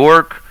passed in New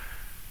York,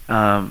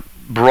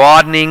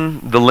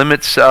 broadening the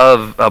limits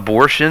of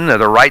abortion,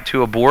 the right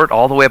to abort,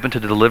 all the way up into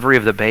the delivery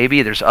of the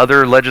baby. There's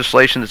other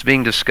legislation that's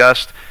being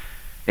discussed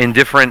in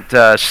different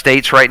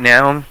states right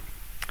now.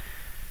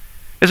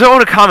 And so I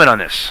want to comment on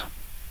this.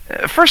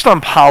 First, on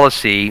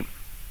policy,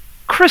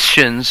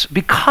 Christians,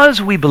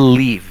 because we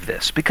believe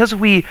this, because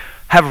we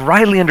have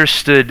rightly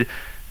understood,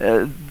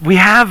 we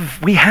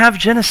have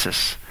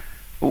Genesis.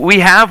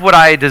 We have what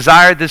I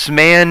desired this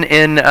man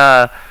in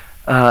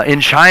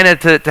China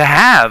to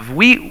have.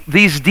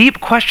 These deep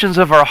questions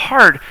of our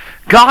heart,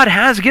 God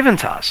has given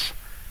to us.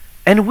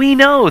 And we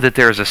know that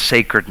there is a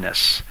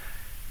sacredness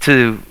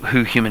to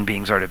who human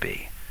beings are to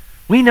be.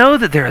 We know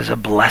that there is a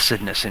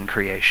blessedness in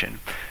creation.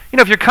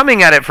 If you're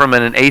coming at it from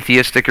an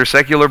atheistic or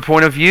secular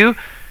point of view,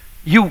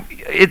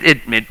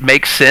 it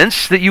makes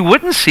sense that you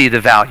wouldn't see the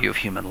value of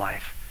human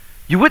life.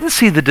 You wouldn't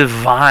see the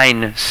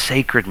divine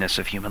sacredness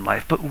of human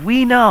life. But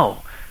we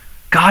know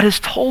God has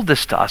told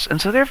this to us. And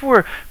so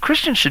therefore,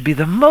 Christians should be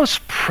the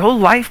most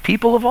pro-life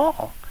people of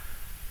all.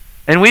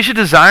 And we should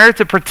desire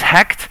to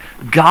protect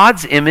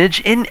God's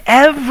image in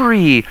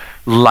every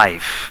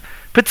life,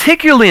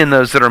 particularly in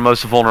those that are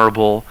most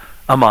vulnerable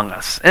among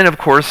us. And of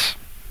course,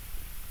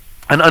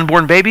 an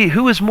unborn baby,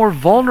 who is more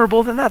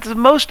vulnerable than that? It's the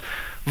most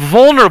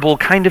vulnerable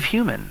kind of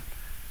human.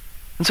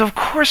 And so of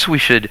course we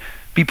should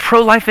be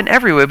pro-life in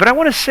every way. But I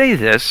want to say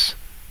this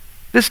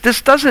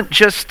doesn't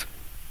just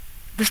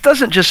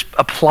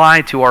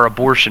apply to our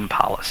abortion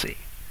policy.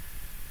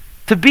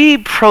 To be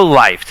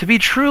pro-life, to be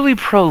truly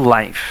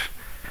pro-life,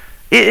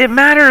 it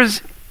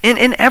matters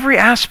in every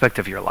aspect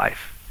of your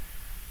life.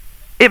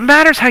 It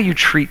matters how you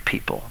treat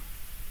people.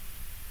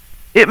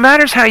 It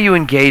matters how you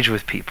engage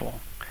with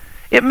people.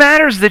 It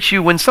matters that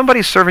when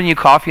somebody's serving you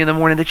coffee in the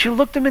morning, that you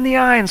look them in the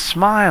eye and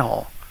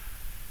smile.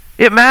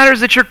 It matters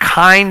that you're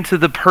kind to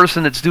the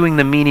person that's doing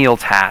the menial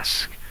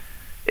task.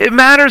 It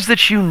matters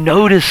that you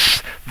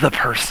notice the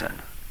person.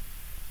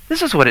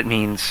 This is what it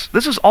means.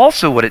 This is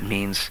also what it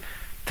means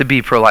to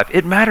be pro-life.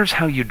 It matters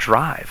how you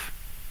drive.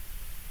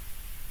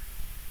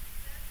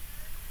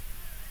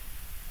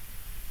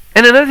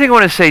 And another thing I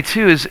want to say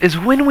too is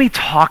when we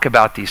talk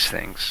about these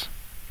things,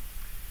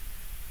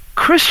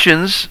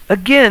 Christians,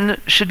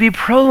 again, should be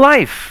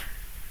pro-life.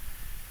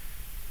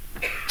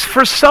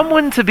 For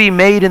someone to be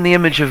made in the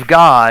image of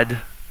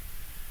God,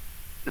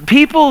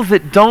 people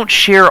that don't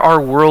share our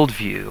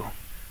worldview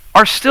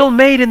are still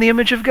made in the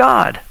image of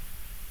God.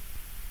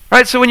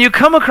 Right? So when you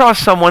come across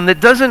someone that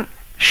doesn't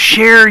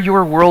share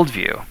your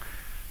worldview,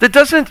 that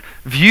doesn't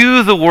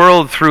view the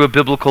world through a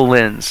biblical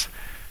lens,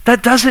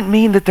 that doesn't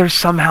mean that they're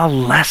somehow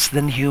less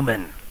than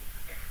human.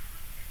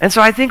 And so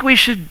I think we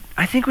should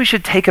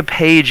take a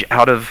page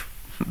out of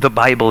the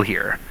Bible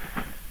here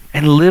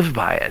and live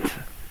by it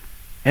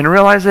and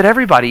realize that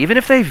everybody, even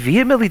if they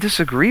vehemently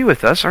disagree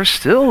with us, are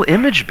still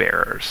image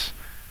bearers,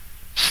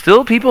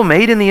 still people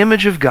made in the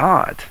image of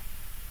God.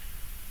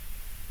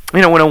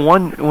 When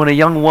a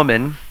young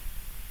woman,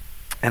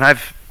 and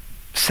I've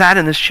sat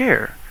in this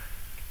chair,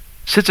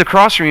 sits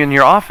across from you in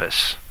your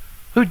office,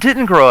 who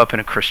didn't grow up in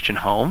a Christian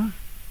home,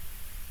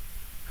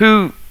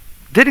 who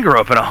didn't grow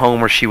up in a home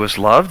where she was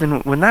loved,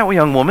 and when that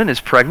young woman is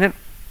pregnant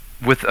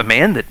with a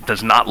man that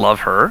does not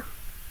love her,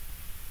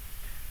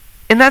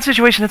 in that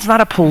situation, it's not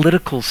a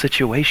political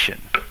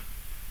situation.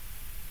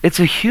 It's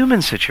a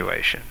human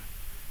situation.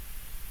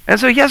 And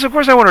so, yes, of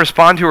course, I want to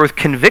respond to her with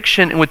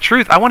conviction and with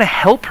truth. I want to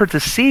help her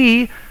to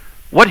see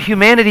what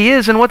humanity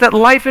is and what that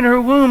life in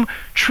her womb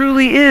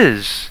truly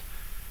is.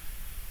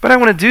 But I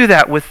want to do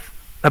that with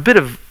a bit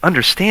of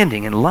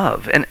understanding and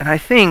love. And I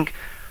think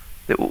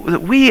that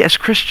we as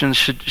Christians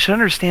should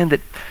understand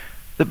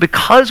that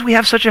because we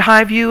have such a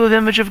high view of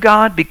image of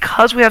God,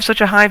 because we have such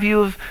a high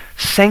view of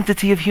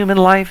sanctity of human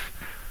life,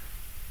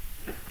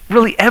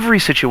 really every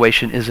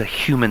situation is a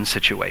human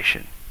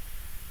situation,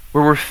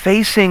 where we're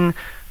facing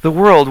the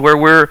world, where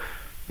we're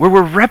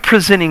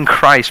representing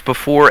Christ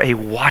before a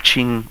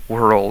watching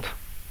world.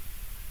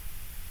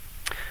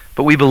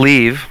 But we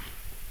believe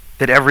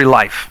that every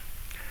life,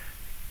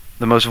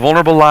 the most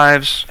vulnerable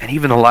lives, and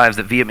even the lives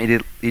that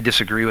vehemently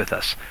disagree with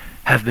us,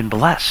 have been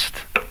blessed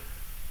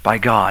by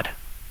God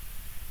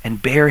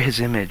and bear his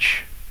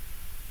image,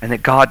 and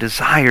that God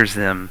desires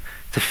them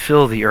to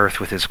fill the earth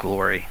with his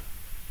glory.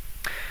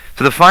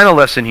 So the final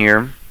lesson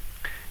here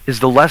is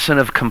the lesson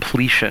of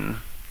completion.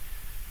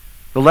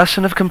 The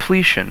lesson of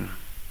completion.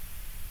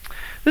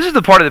 This is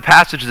the part of the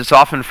passage that's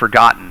often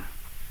forgotten.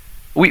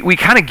 We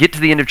kind of get to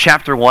the end of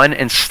chapter 1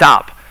 and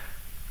stop.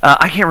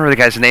 I can't remember the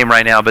guy's name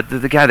right now, but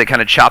the guy that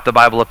kind of chopped the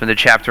Bible up into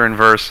chapter and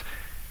verse,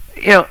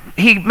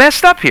 he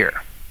messed up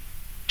here.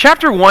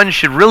 Chapter 1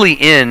 should really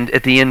end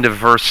at the end of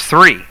verse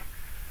 3.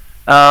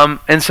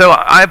 And so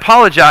I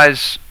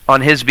apologize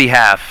on his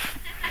behalf.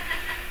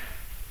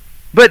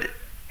 But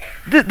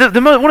one of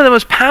the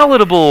most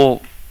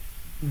palatable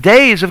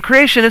days of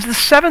creation is the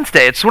seventh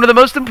day. It's one of the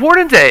most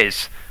important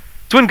days.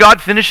 It's when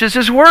God finishes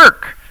his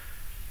work.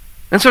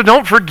 And so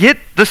don't forget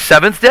the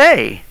seventh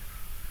day.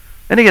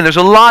 And again, there's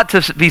a lot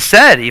to be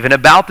said even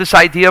about this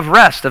idea of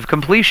rest, of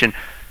completion.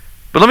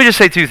 But let me just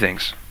say two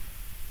things.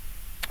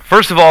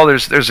 First of all,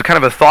 there's a kind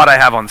of a thought I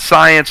have on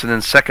science, and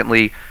then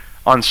secondly,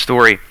 on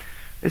story.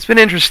 It's been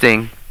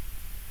interesting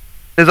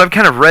as I've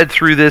kind of read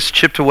through this,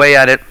 chipped away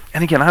at it.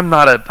 And again, I'm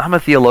a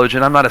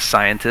theologian, I'm not a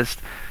scientist.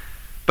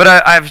 But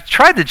I've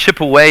tried to chip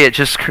away at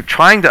just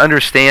trying to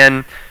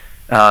understand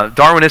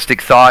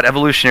Darwinistic thought,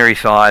 evolutionary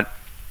thought.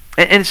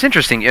 And it's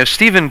interesting.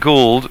 Stephen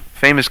Gould,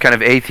 famous kind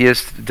of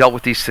atheist, dealt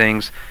with these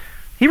things.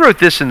 He wrote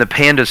this in The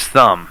Panda's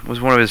Thumb. It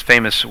was one of his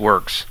famous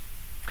works.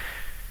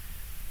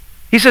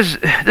 He says,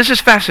 this is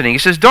fascinating. He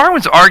says,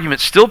 Darwin's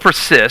argument still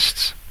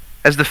persists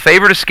as the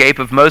favorite escape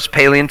of most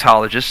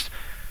paleontologists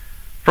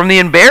from the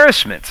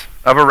embarrassment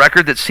of a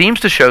record that seems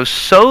to show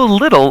so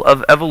little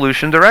of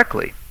evolution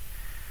directly.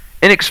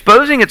 In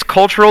exposing its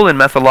cultural and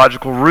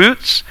methodological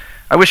roots,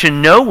 I wish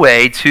in no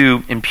way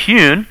to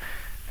impugn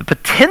the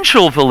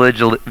potential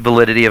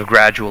validity of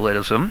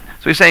gradualism.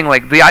 So he's saying,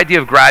 like, the idea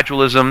of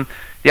gradualism,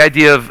 the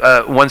idea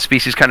of one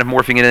species kind of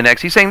morphing into the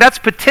next, he's saying that's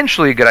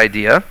potentially a good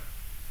idea.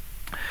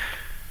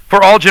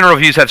 For all general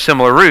views have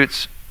similar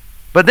roots.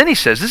 But then he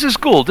says, this is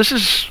Gould, this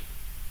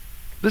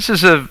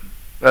is a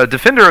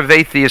defender of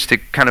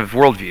atheistic kind of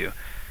worldview.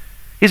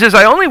 He says,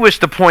 I only wish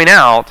to point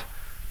out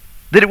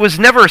that it was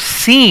never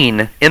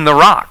seen in the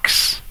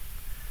rocks.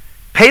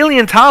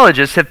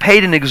 Paleontologists have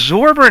paid an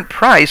exorbitant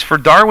price for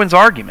Darwin's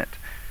argument.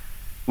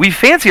 We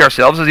fancy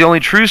ourselves as the only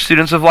true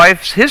students of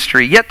life's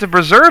history, yet to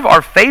preserve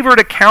our favorite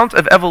account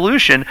of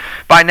evolution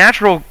by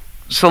natural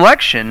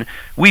selection,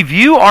 we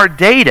view our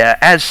data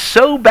as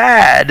so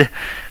bad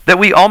that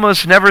we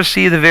almost never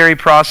see the very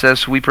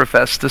process we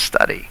profess to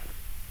study.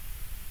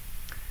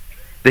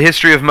 The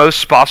history of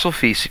most fossil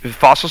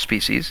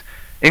species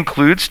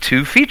includes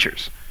two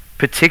features,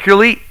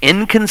 particularly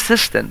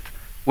inconsistent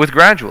with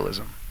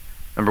gradualism.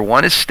 Number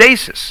one is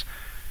stasis,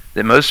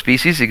 that most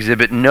species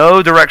exhibit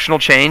no directional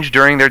change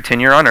during their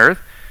tenure on Earth.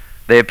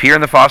 They appear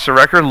in the fossil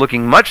record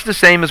looking much the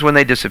same as when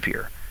they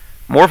disappear.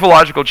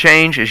 Morphological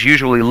change is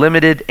usually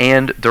limited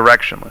and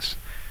directionless.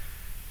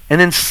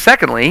 And then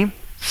secondly,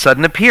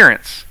 sudden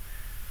appearance.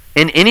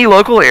 In any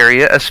local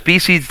area, a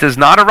species does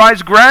not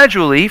arise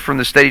gradually from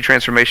the steady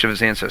transformation of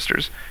its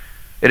ancestors.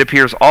 It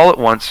appears all at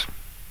once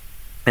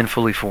and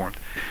fully formed.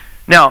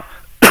 Now,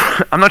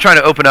 I'm not trying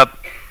to open up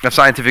a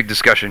scientific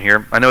discussion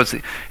here. I know it's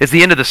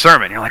the end of the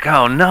sermon. You're like,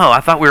 oh no, I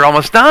thought we were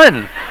almost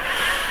done.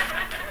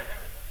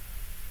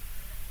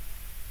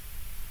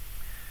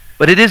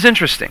 But it is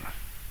interesting.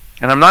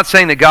 And I'm not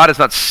saying that God has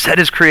not set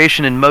his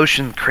creation in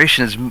motion.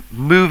 Creation is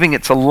moving,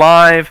 it's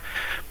alive.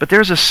 But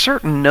there's a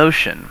certain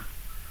notion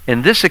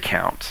in this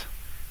account,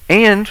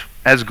 and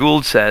as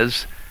Gould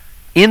says,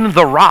 in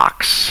the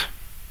rocks,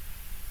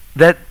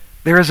 that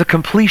there is a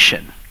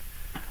completion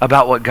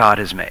about what God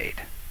has made.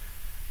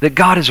 That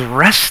God is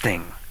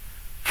resting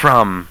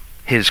from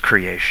his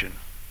creation.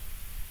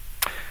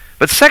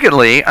 But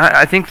secondly,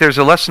 I think there's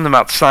a lesson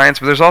about science,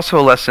 but there's also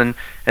a lesson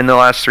in the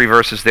last three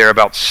verses there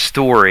about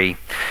story.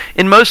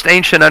 In most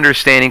ancient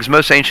understandings,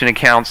 most ancient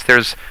accounts,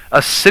 there's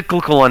a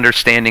cyclical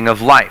understanding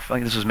of life. I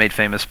think this was made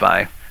famous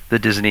by the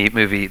Disney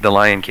movie, The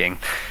Lion King.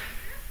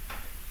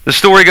 The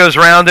story goes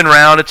round and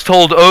round. It's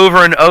told over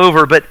and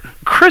over, but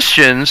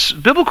Christians,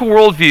 biblical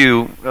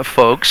worldview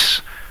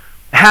folks,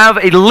 have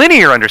a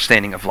linear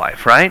understanding of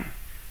life, right?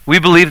 We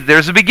believe that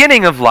there's a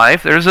beginning of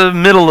life, there's a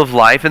middle of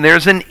life, and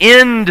there's an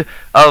end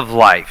of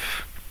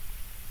life.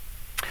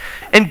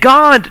 And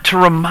God, to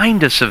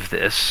remind us of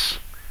this,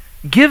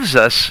 gives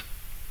us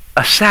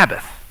a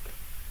Sabbath.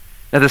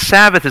 Now the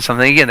Sabbath is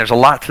something, again,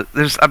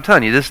 I'm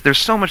telling you, there's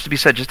so much to be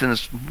said just in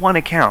this one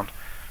account.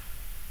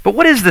 But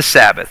what is the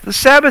Sabbath? The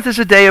Sabbath is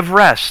a day of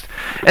rest.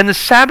 And the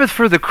Sabbath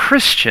for the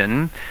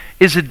Christian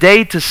is a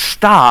day to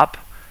stop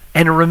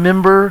and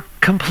remember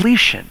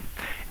completion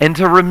and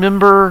to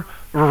remember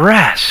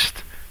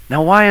rest,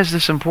 Now, why is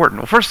this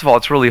important? Well, first of all,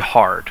 it's really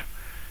hard.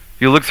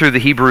 If you look through the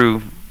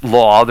Hebrew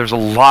law, there's a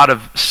lot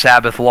of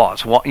Sabbath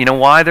laws. You know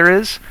why there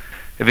is?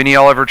 Have any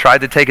of y'all ever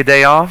tried to take a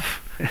day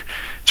off?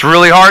 It's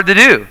really hard to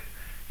do.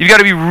 You've got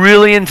to be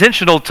really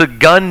intentional to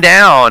gun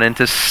down and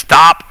to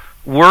stop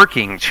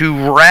working,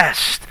 to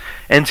rest,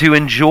 and to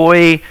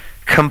enjoy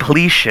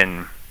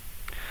completion.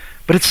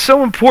 But it's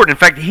so important. In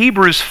fact,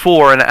 Hebrews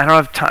 4, and I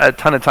don't have a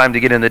ton of time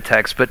to get into the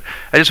text, but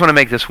I just want to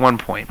make this one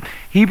point.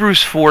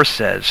 Hebrews 4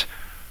 says,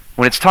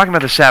 when it's talking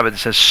about the Sabbath, it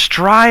says,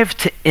 strive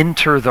to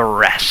enter the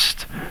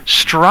rest.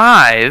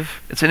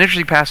 Strive, it's an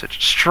interesting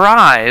passage,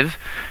 strive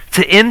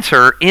to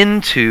enter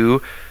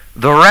into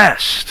the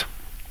rest.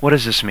 What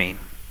does this mean?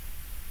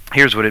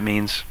 Here's what it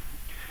means.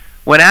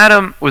 When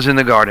Adam was in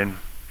the garden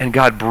and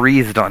God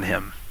breathed on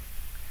him,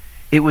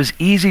 it was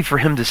easy for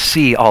him to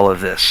see all of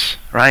this,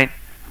 right?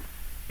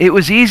 It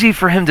was easy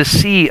for him to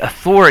see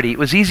authority. It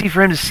was easy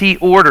for him to see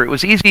order. It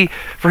was easy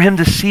for him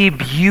to see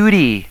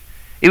beauty.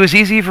 It was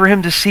easy for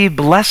him to see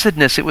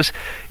blessedness. It was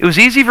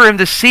easy for him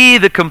to see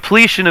the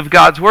completion of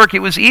God's work. It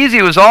was easy.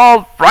 It was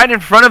all right in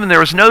front of him. There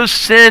was no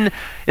sin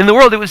in the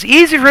world. It was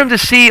easy for him to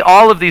see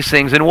all of these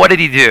things. And what did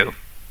he do?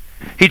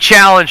 He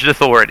challenged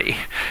authority.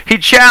 He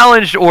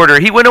challenged order.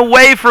 He went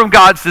away from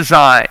God's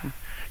design.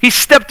 He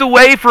stepped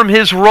away from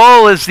his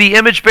role as the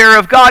image bearer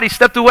of God. He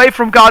stepped away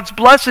from God's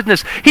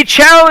blessedness. He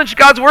challenged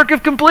God's work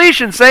of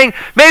completion, saying,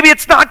 maybe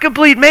it's not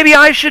complete. Maybe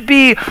I should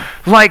be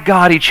like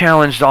God. He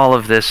challenged all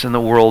of this, and the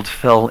world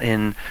fell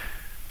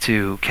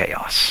into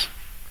chaos.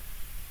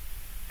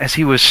 As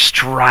he was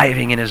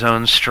striving in his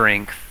own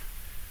strength,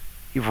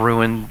 he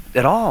ruined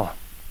it all,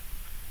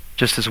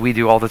 just as we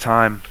do all the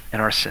time in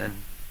our sin.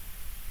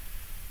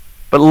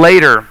 But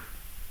later,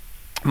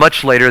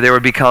 much later, there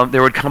would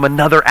come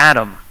another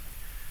Adam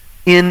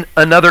in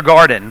another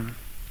garden.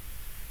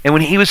 And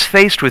when he was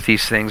faced with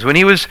these things, when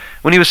he was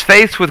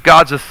faced with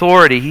God's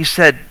authority, he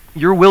said,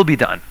 your will be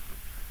done.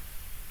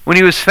 When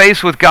he was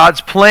faced with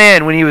God's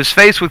plan, when he was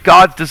faced with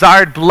God's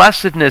desired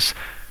blessedness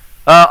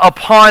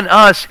upon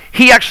us,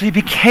 he actually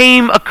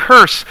became a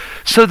curse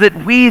so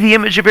that we, the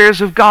image bearers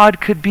of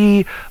God, could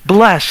be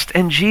blessed.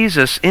 And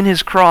Jesus, in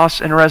his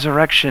cross and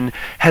resurrection,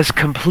 has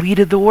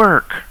completed the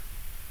work.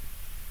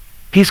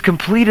 He's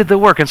completed the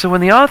work. And so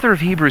when the author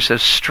of Hebrews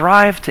says,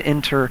 strive to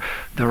enter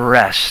the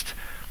rest,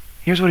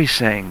 here's what he's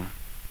saying.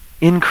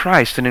 In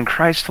Christ and in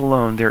Christ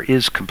alone, there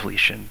is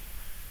completion.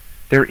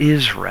 There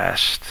is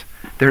rest.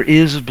 There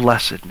is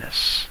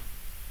blessedness.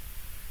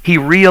 He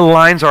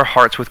realigns our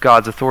hearts with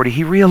God's authority.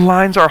 He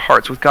realigns our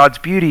hearts with God's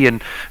beauty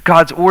and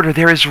God's order.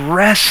 There is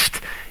rest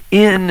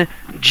in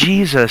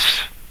Jesus.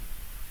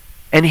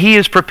 And he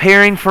is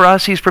preparing for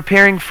us. He's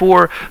preparing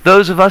for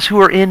those of us who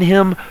are in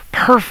him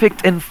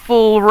perfect and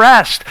full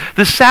rest.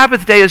 The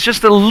Sabbath day is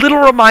just a little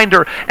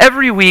reminder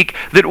every week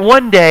that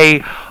one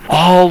day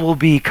all will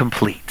be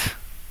complete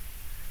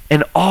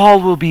and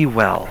all will be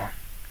well.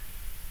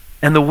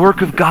 And the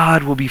work of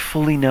God will be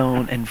fully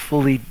known and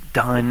fully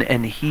done,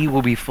 and he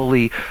will be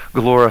fully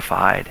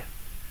glorified.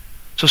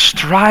 So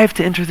strive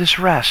to enter this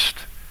rest.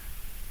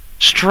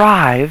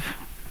 Strive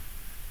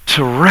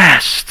to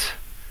rest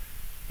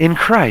in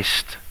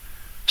Christ.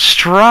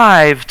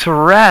 Strive to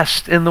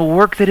rest in the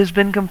work that has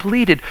been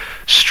completed.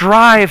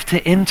 Strive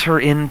to enter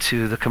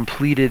into the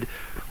completed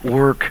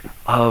work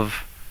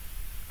of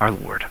our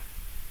Lord.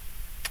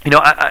 You know,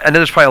 I know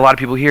there's probably a lot of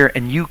people here,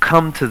 and you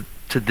come to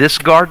this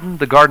garden,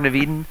 the Garden of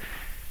Eden,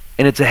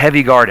 and it's a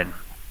heavy garden.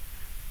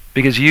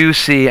 Because you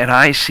see and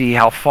I see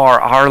how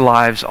far our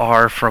lives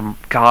are from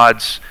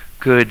God's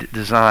good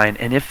design.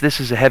 And if this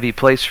is a heavy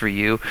place for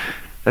you,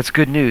 that's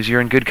good news. You're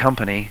in good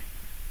company.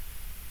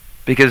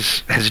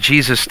 Because as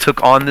Jesus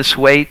took on this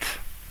weight,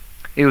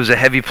 it was a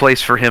heavy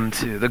place for him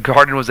too. The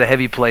garden was a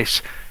heavy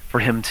place for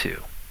him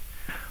too.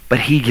 But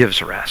he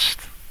gives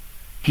rest.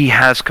 He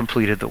has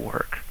completed the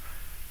work.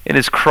 In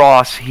his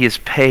cross, he has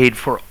paid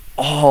for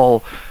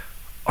all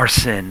our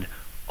sin,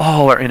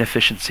 all our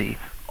inefficiency,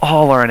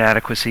 all our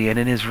inadequacy. And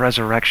in his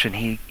resurrection,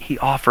 he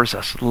offers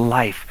us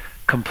life,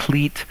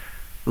 complete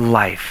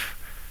life.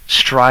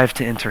 Strive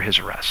to enter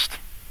his rest.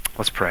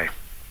 Let's pray.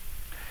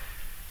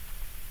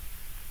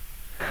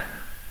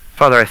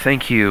 Father, I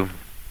thank you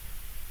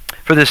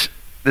for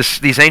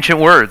these ancient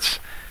words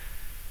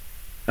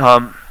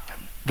that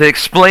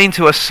explain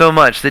to us so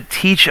much, that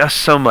teach us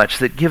so much,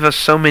 that give us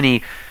so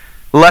many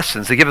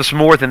lessons, that give us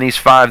more than these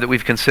 5 that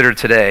we've considered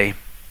today.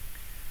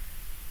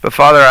 But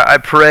Father, I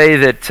pray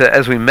that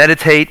as we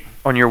meditate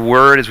on your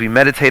word, as we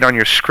meditate on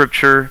your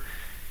scripture,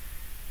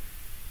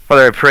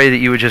 Father, I pray that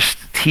you would just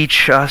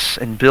teach us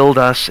and build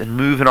us and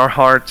move in our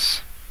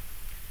hearts,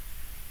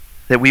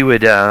 that we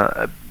would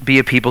be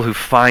a people who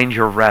find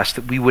your rest,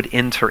 that we would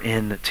enter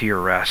into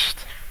your rest.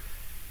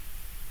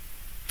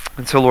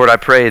 And so, Lord, I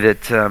pray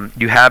that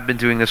you have been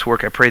doing this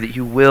work. I pray that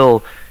you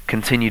will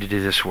continue to do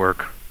this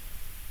work.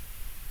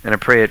 And I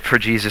pray it for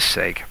Jesus'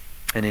 sake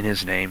and in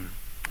his name.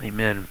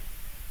 Amen.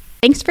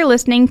 Thanks for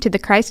listening to the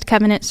Christ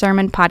Covenant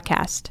Sermon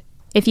Podcast.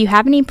 If you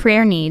have any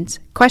prayer needs,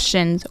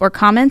 questions, or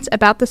comments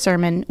about the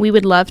sermon, we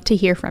would love to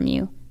hear from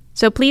you.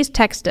 So please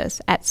text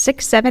us at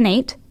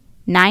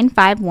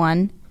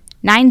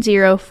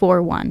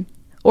 678-951-9041,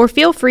 or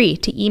feel free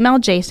to email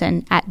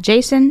Jason at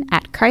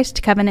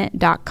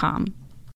jason@christcovenant.com.